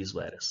herpes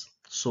virus.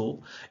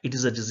 So it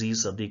is a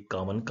disease of the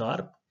common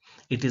carp.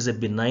 It is a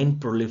benign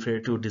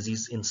proliferative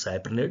disease in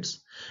cyprinids.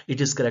 It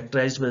is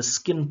characterized by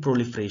skin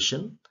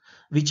proliferation,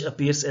 which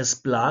appears as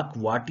plaque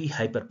warty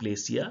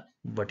hyperplasia,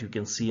 what you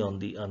can see on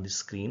the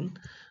screen.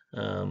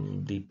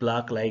 The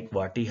plaque-like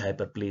warty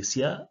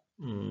hyperplasia,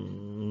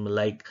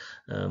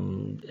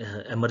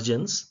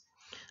 emergence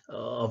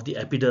of the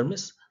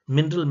epidermis.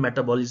 Mineral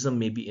metabolism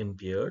may be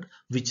impaired,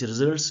 which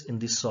results in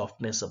the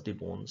softness of the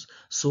bones.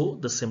 So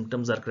the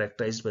symptoms are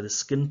characterized by the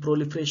skin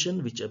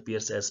proliferation, which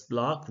appears as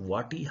plaque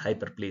warty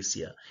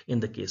hyperplasia in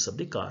the case of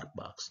the carp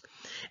pox.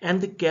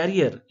 And the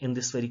carrier in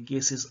this very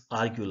case is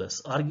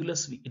Argulus.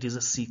 Argulus, it is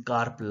a sea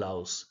carp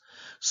louse.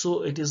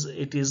 So it is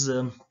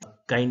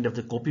kind of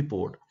the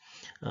copepod,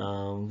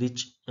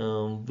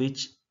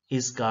 which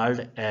is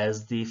called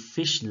as the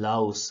fish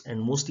louse, and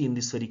mostly in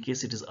this very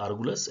case it is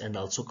Argulus and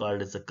also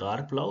called as the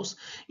carp louse.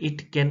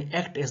 It can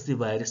act as the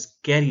virus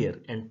carrier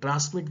and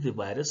transmit the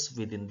virus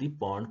within the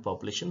pond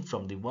population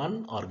from the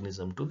one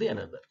organism to the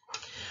another.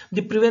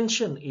 The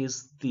prevention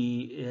is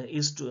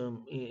the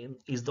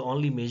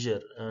only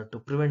measure to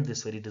prevent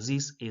this very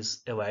disease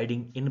is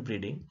avoiding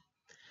inbreeding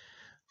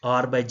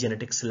or by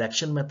genetic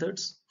selection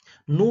methods.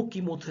 No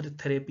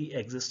chemotherapy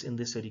exists in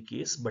this very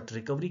case, but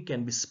recovery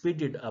can be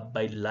speeded up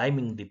by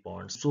liming the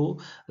ponds. So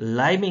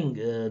liming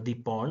the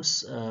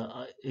ponds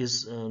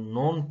is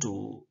known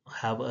to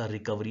have a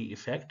recovery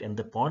effect, and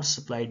the ponds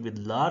supplied with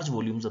large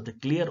volumes of the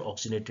clear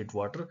oxygenated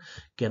water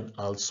can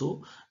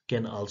also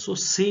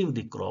save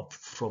the crop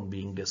from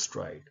being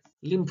destroyed.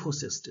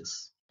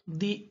 Lymphocystis.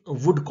 The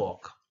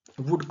woodcock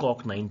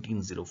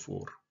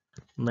 1904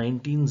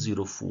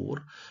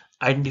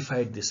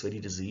 identified this very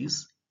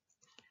disease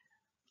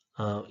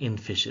in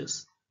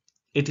fishes.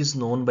 It is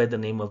known by the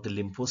name of the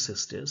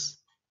lymphocystis.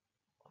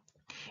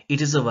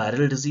 It is a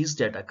viral disease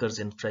that occurs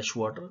in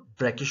freshwater,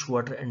 brackish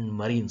water, and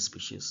marine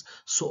species.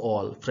 So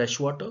all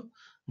freshwater,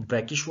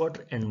 brackish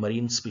water, and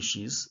marine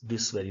species,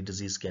 this very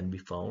disease can be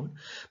found.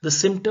 The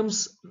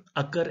symptoms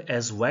occur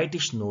as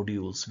whitish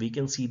nodules. We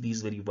can see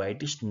these very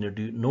whitish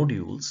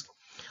nodules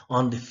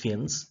on the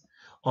fins,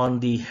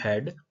 on the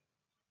head,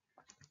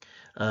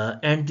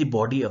 and the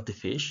body of the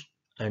fish,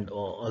 and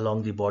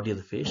along the body of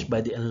the fish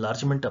by the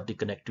enlargement of the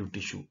connective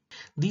tissue.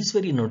 These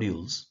very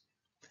nodules,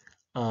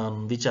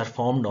 which are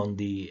formed on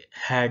the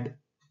head,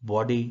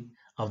 body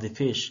of the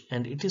fish,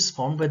 and it is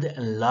formed by the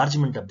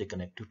enlargement of the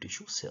connective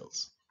tissue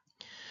cells.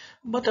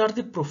 What are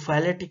the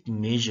prophylactic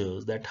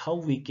measures that how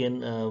we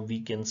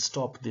can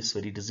stop this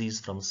very disease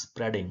from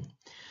spreading?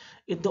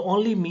 It the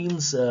only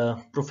means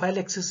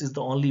prophylaxis is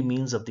the only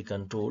means of the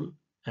control,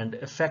 and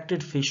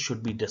affected fish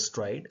should be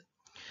destroyed.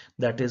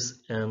 That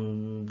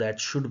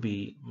should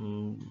be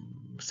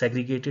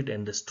segregated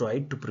and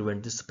destroyed to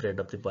prevent the spread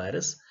of the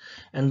virus,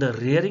 and the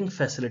rearing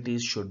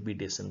facilities should be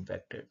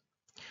disinfected.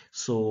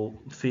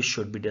 So fish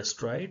should be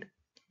destroyed,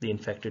 the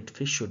infected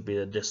fish should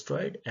be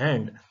destroyed,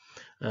 and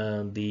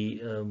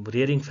the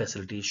rearing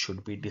facilities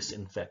should be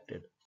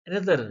disinfected.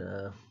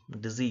 Another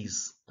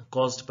disease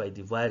caused by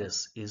the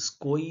virus is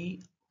koi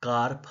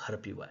carp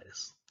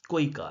herpes.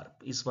 Koi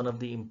carp is one of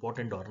the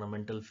important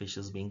ornamental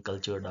fishes being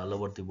cultured all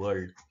over the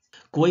world.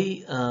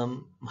 Koi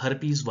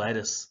herpes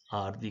virus,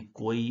 or the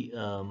koi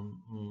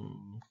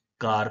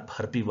carp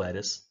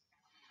herpes,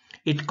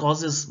 it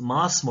causes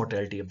mass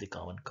mortality of the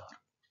common carp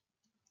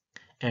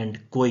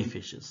and koi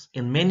fishes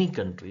in many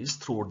countries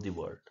throughout the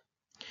world.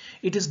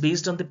 It is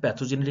based on the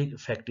pathogenic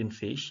effect in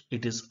fish.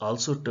 It is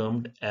also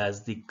termed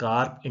as the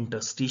carp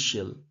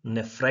interstitial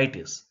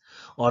nephritis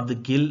or the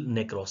gill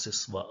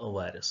necrosis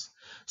virus.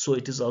 So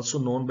it is also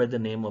known by the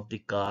name of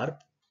the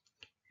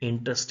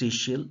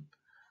interstitial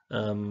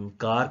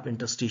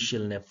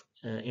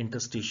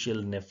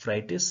interstitial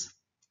nephritis,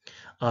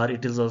 or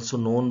it is also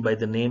known by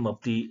the name of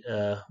the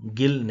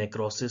gill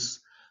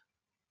necrosis,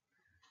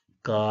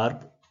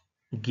 carp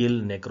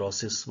gill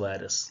necrosis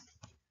virus,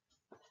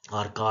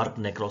 or carp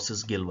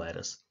necrosis gill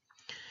virus.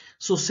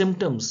 So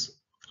symptoms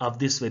of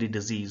this very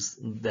disease,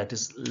 that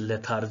is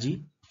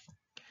lethargy.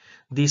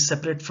 They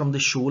separate from the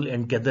shoal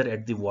and gather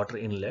at the water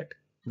inlet.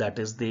 That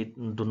is, they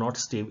do not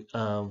stay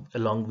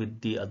along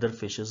with the other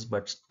fishes,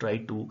 but try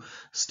to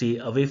stay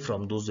away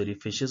from those very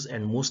fishes,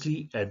 and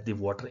mostly at the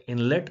water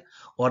inlet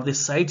or the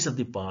sides of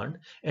the pond,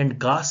 and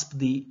gasp at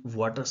the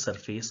water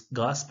surface,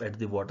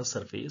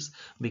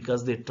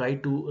 because they try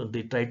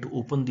to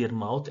open their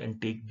mouth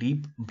and take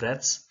deep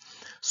breaths.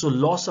 So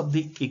loss of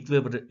the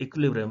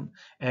equilibrium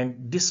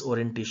and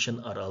disorientation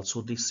are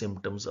also the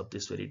symptoms of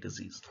this very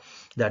disease.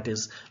 That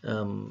is,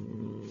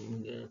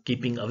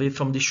 keeping away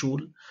from the shoal,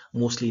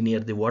 mostly near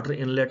the water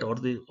inlet or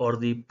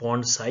the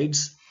pond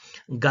sides,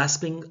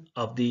 gasping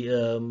of the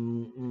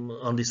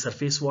on the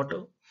surface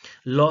water,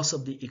 loss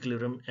of the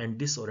equilibrium and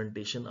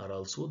disorientation are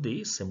also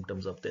the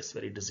symptoms of this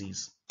very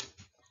disease.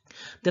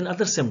 Then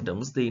other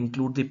symptoms, they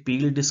include the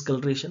pale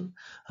discoloration,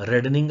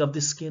 reddening of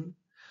the skin,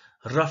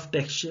 rough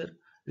texture,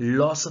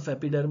 loss of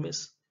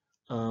epidermis,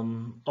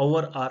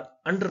 over or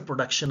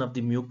underproduction of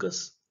the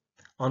mucus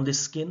on the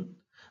skin,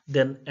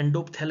 then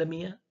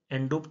endophthalmia,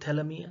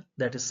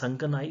 that is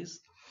sunken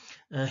eyes,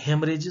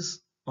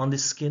 hemorrhages on the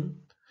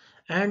skin,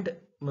 and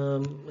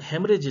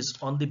hemorrhages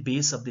on the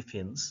base of the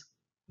fins,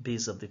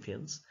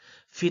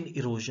 fin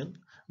erosion.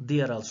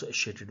 They are also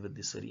associated with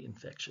this very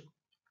infection.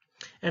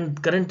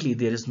 And currently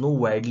there is no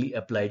widely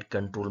applied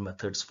control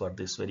methods for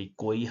this very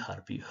koi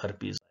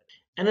herpes.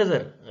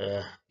 Another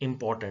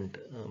important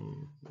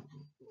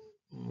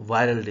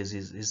viral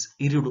disease is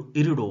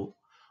iridovirus.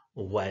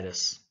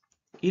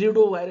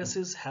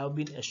 Iridoviruses have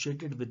been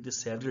associated with the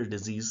several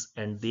diseases,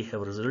 and they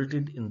have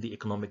resulted in the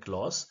economic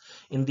loss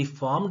in the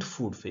farmed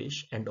food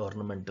fish and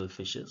ornamental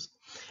fishes,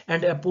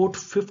 and about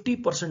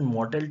 50%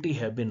 mortality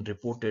have been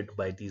reported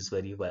by these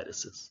very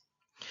viruses.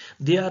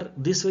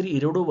 These very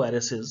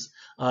iridoviruses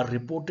are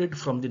reported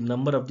from the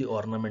number of the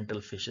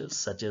ornamental fishes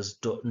such as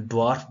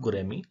dwarf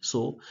gourami.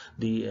 So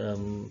the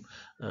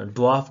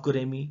dwarf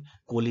gourami,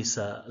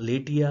 Colisa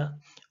latia,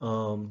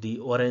 the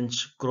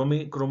orange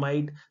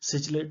chromide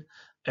cichlid,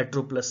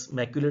 Atroplus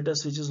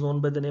maculatus, which is known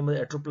by the name of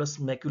Atroplus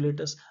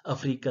maculatus,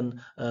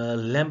 African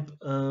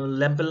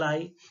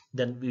lampelli.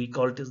 Then we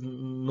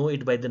know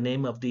it by the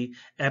name of the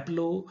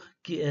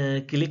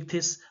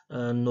Aplochilchthys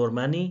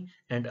normani,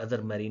 and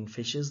other marine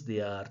fishes.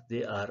 They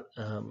are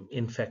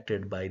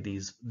infected by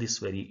this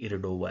very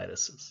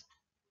iridoviruses.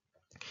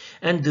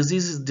 And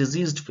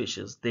diseased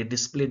fishes, they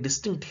display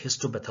distinct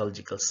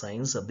histopathological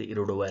signs of the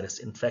iridovirus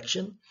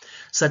infection,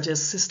 such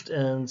as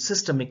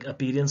systemic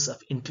appearance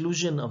of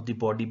inclusion of the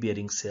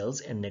body-bearing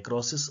cells and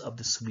necrosis of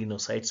the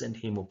splenocytes and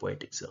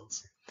hemopoietic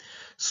cells.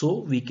 So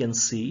we can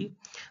see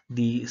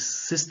the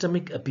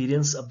systemic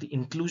appearance of the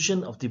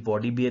inclusion of the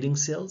body-bearing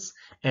cells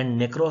and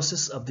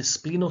necrosis of the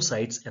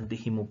splenocytes and the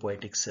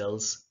hemopoietic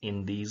cells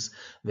in these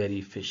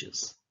very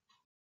fishes.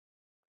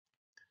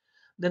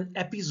 Then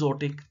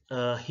epizootic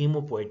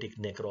hemopoietic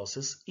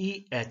necrosis,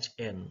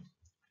 EHN.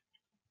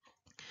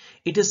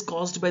 It is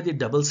caused by the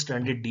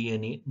double-stranded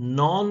DNA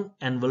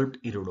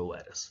non-enveloped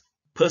iridovirus.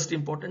 First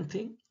important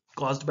thing,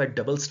 caused by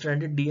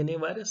double-stranded DNA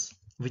virus,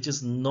 which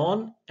is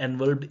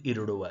non-enveloped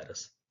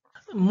iridovirus.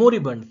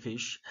 Moribund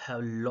fish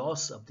have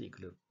loss of the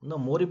equilibrium. Now,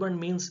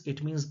 moribund means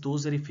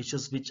those very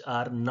fishes which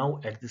are now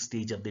at the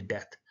stage of the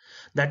death.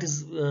 That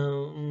is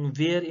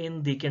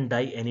wherein they can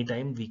die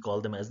anytime. We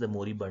call them as the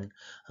moribund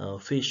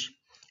fish,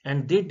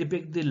 and they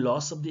depict the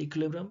loss of the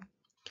equilibrium,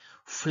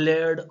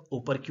 flared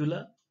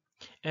opercula,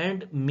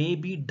 and may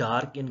be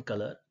dark in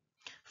color.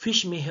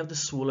 Fish may have the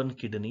swollen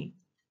kidney,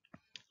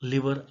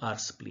 liver, or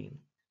spleen.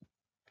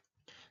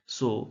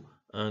 So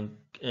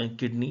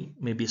kidney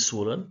may be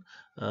swollen,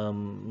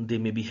 they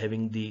may be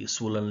having the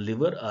swollen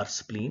liver or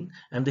spleen,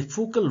 and the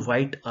focal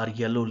white or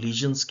yellow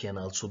lesions can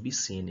also be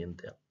seen in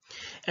them.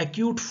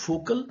 Acute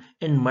focal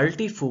and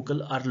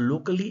multifocal or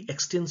locally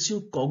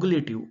extensive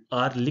coagulative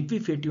or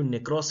liquefative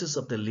necrosis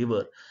of the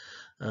liver,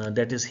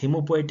 that is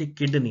hemopoietic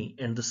kidney,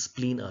 and the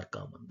spleen are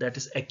common. That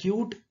is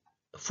acute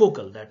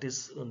focal, that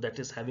is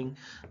having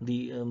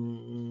the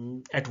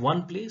at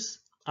one place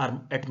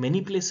or at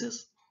many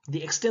places.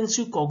 The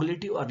extensive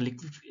coagulative or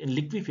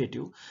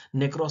liquefative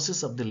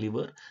necrosis of the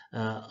liver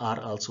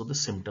are also the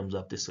symptoms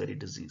of this very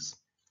disease.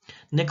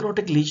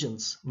 Necrotic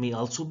lesions may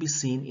also be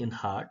seen in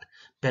heart,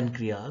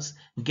 pancreas,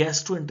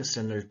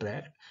 gastrointestinal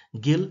tract,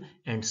 gill,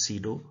 and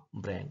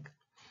pseudobranch.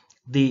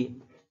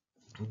 The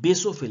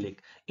basophilic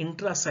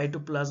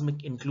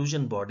intracytoplasmic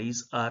inclusion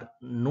bodies are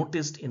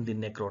noticed in the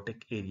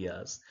necrotic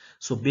areas.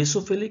 So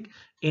basophilic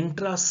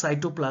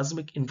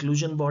intracytoplasmic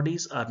inclusion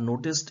bodies are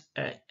noticed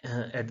at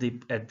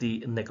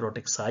the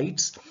necrotic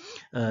sites,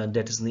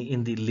 that is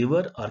in the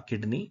liver or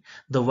kidney.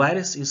 The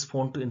virus is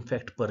found to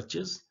infect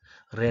perches,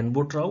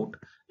 rainbow trout,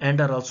 and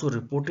are also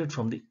reported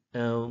from the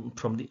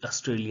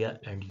Australia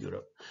and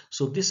Europe.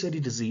 So this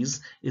very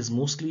disease is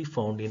mostly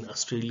found in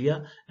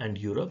Australia and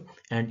Europe,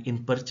 and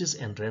in perches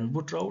and rainbow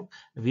trout,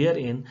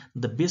 wherein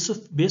the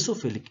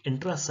basophilic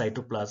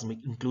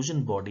intracytoplasmic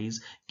inclusion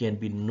bodies can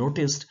be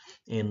noticed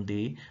in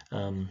the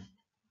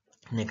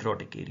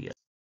necrotic area.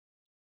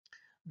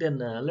 Then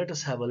let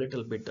us have a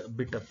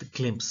bit of the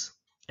glimpse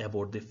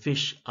about the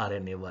fish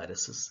RNA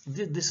viruses.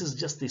 This is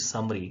just the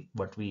summary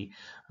what we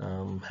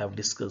have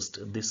discussed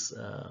this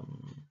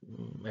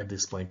at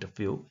this point of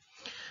view,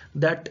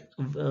 that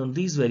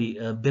these very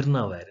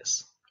Birna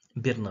virus,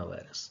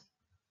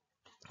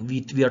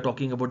 we are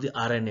talking about the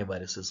RNA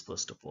viruses.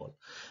 First of all,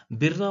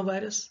 Birna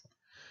virus,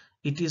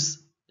 it has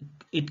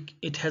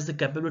the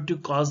capability to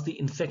cause the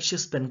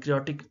infectious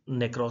pancreatic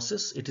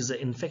necrosis. It is an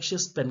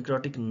infectious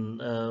pancreatic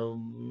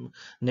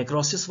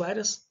necrosis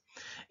virus.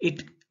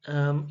 It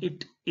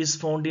is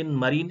found in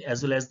marine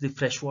as well as the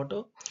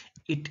freshwater.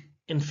 It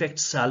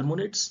infects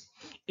salmonids.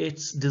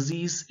 Its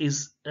disease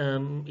is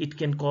it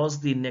can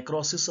cause the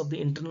necrosis of the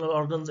internal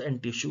organs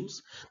and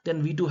tissues.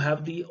 Then we do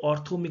have the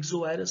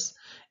orthomyxovirus.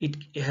 It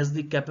has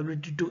the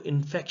capability to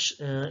infect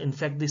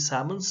the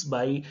salmons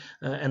by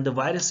and the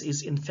virus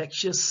is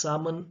infectious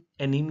salmon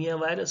anemia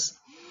virus.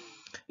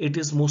 It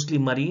is mostly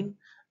marine,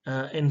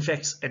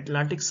 infects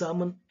Atlantic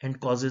salmon and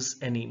causes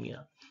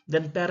anemia.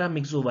 Then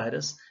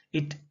paramyxovirus,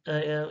 it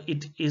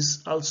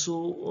is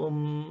also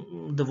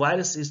the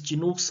virus is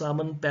Chinook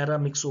salmon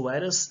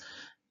paramyxovirus,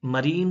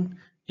 marine.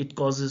 It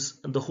causes,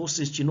 the host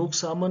is Chinook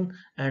salmon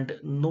and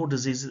no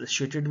disease is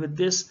associated with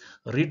this.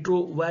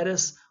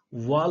 Retrovirus,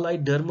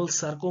 walleye dermal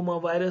sarcoma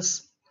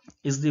virus,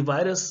 is the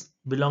virus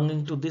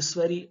belonging to this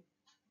very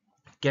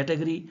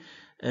category.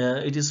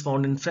 It is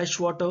found in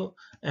freshwater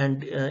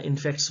and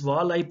infects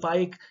walleye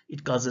pike.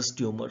 It causes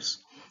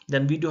tumors.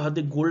 Then we do have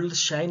the gold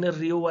shiner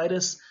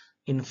reovirus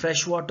in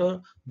freshwater,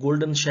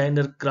 golden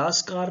shiner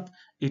grass carp.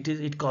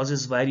 It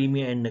causes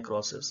viremia and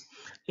necrosis.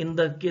 In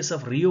the case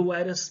of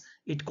reovirus,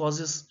 it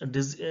causes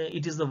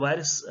it is the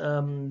virus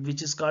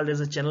which is called as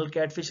a channel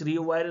catfish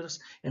reovirus,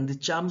 and the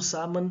cham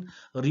salmon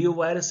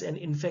reovirus, and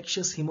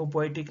infectious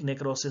hemopoietic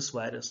necrosis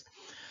virus.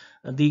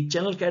 The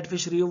channel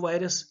catfish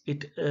reovirus,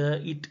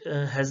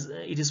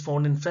 it is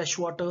found in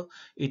freshwater.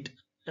 It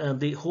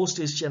the host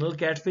is channel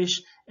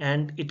catfish,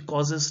 and it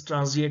causes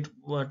transient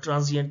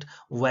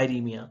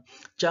viremia.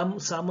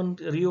 Salmon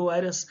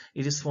reovirus,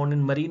 it is found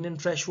in marine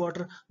and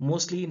freshwater,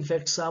 mostly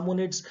infects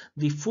salmonids.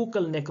 The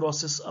focal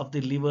necrosis of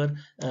the liver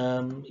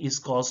is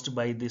caused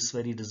by this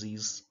very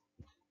disease.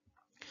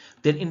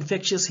 Then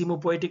infectious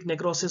hemopoietic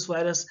necrosis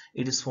virus,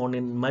 it is found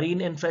in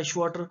marine and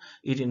freshwater.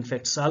 It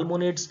infects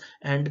salmonids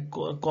and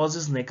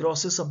causes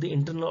necrosis of the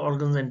internal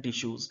organs and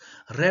tissues.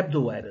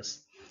 Rhabdovirus,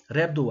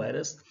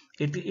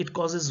 it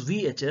causes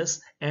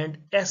VHS and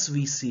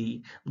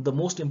SVC, the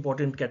most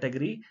important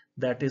category,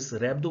 that is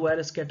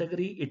rhabdovirus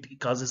category. It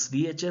causes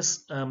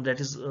VHS,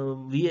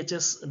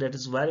 VHS, that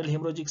is viral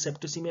hemorrhagic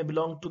septicemia,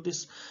 belong to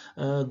this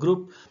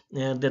group.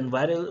 Then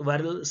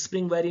viral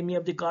spring viremia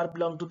of the carp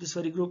belong to this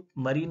very group.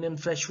 Marine and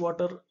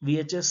freshwater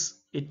VHS,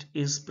 it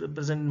is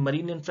present in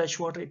marine and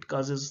freshwater. It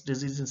causes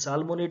disease in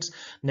salmonids,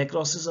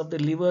 necrosis of the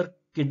liver,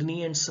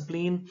 kidney and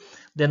spleen.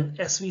 Then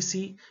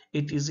SVC,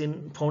 it is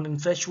found in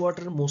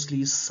freshwater,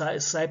 mostly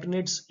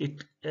cyprinids.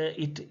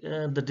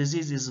 The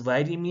disease is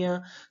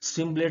viremia,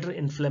 swim bladder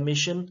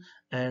inflammation,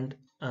 and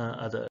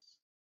others.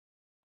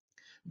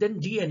 Then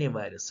DNA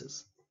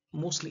viruses,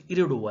 mostly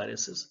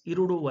iridoviruses.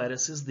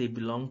 Iridoviruses, they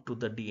belong to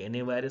the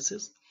DNA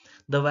viruses.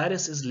 The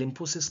virus is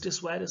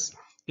lymphocystis virus.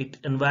 Its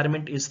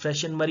environment is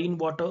fresh and marine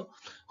water.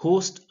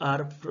 Host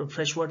are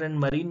freshwater and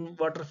marine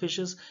water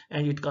fishes,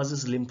 and it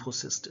causes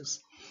lymphocystis.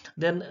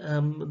 Then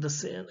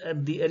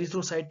the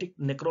erythrocytic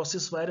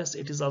necrosis virus,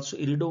 it is also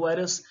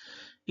iridovirus.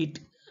 It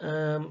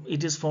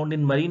is found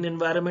in marine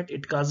environment.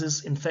 It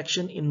causes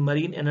infection in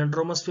marine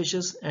anadromous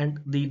fishes, and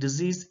the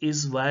disease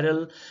is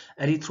viral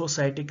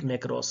erythrocytic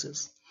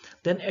necrosis.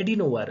 Then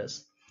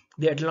adenovirus,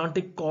 the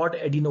Atlantic cod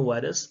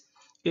adenovirus,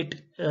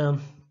 it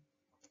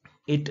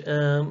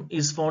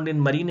is found in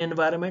marine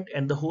environment,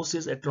 and the host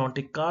is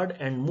Atlantic cod,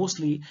 and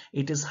mostly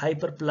it is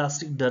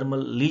hyperplastic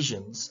dermal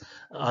lesions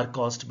are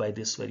caused by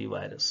this very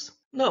virus.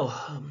 Now,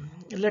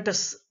 let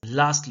us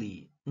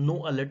lastly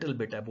know a little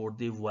bit about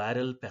the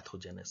viral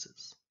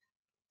pathogenesis.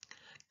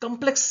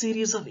 Complex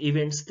series of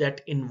events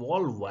that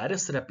involve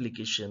virus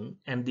replication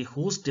and the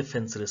host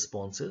defense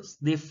responses,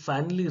 they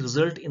finally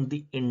result in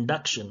the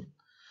induction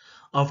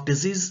of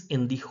disease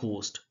in the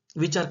host,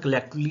 which are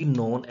collectively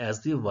known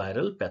as the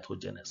viral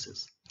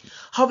pathogenesis.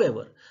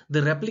 However,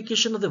 the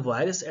replication of the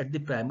virus at the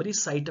primary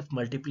site of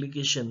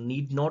multiplication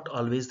need not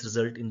always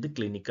result in the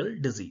clinical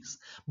disease,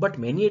 but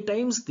many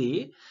times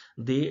they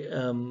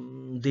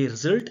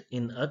result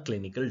in a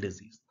clinical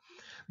disease.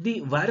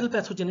 The viral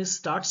pathogenesis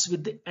starts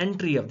with the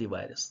entry of the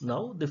virus.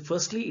 Now,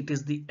 firstly, it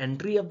is the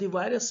entry of the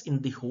virus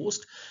in the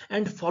host,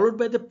 and followed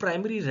by the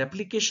primary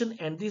replication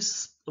and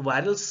this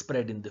viral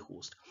spread in the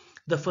host.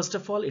 First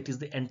of all, it is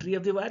the entry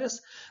of the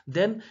virus,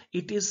 then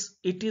it is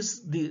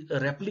the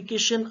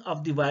replication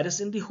of the virus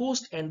in the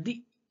host, and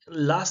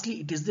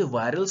lastly it is the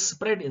viral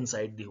spread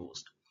inside the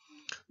host.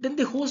 Then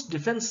the host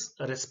defense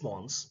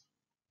response,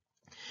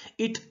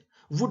 it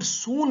would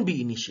soon be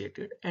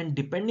initiated, and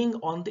depending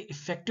on the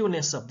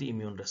effectiveness of the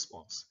immune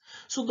response.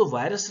 So the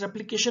virus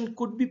replication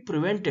could be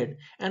prevented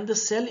and the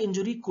cell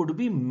injury could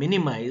be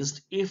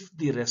minimized if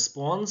the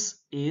response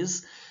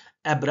is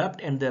abrupt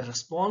and the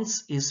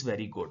response is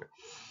very good.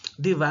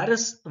 The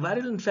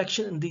viral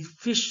infection in the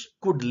fish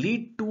could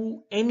lead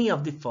to any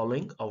of the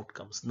following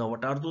outcomes. Now,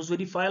 what are those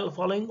very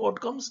following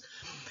outcomes?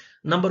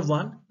 Number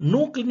one,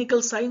 no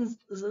clinical signs,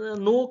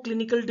 no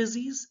clinical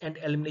disease, and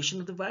elimination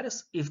of the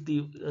virus. If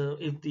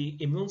the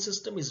immune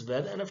system is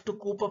well enough to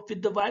cope up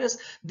with the virus,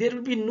 there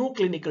will be no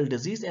clinical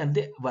disease and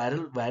the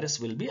virus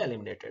will be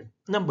eliminated.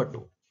 Number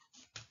two,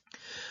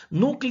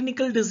 no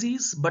clinical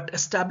disease, but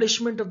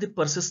establishment of the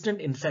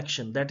persistent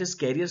infection, that is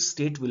carrier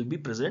state, will be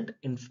present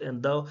in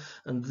the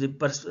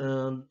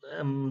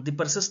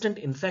persistent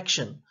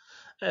infection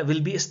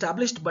will be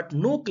established, but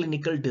no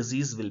clinical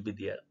disease will be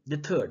there. The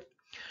third,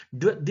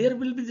 there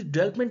will be the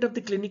development of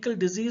the clinical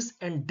disease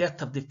and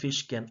death of the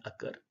fish can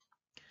occur.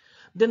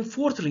 Then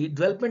fourthly,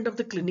 development of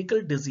the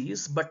clinical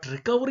disease, but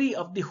recovery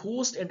of the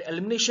host and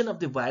elimination of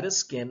the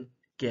virus can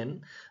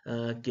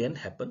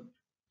happen.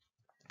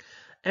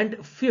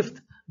 And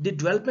fifth, the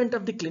development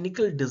of the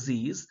clinical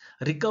disease,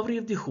 recovery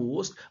of the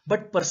host,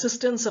 but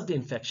persistence of the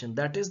infection,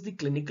 that is the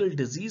clinical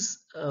disease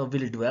will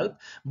develop,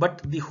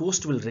 but the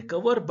host will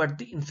recover, but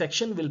the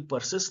infection will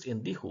persist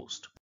in the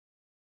host.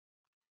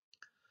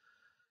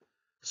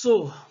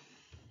 So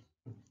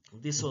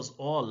this was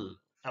all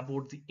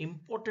about the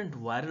important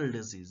viral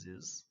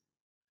diseases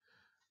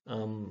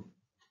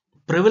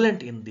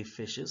prevalent in the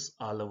fishes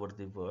all over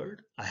the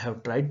world. I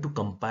have tried to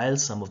compile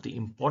some of the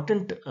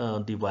important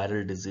the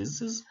viral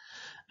diseases,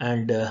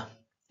 and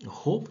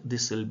hope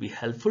this will be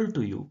helpful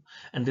to you.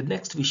 And the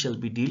next we shall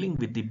be dealing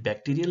with the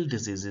bacterial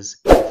diseases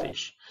in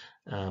fish.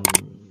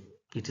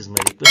 It is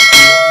my request to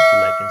you all to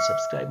like and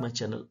subscribe my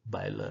channel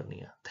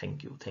Biolearnia.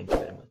 Thank you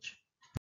very much.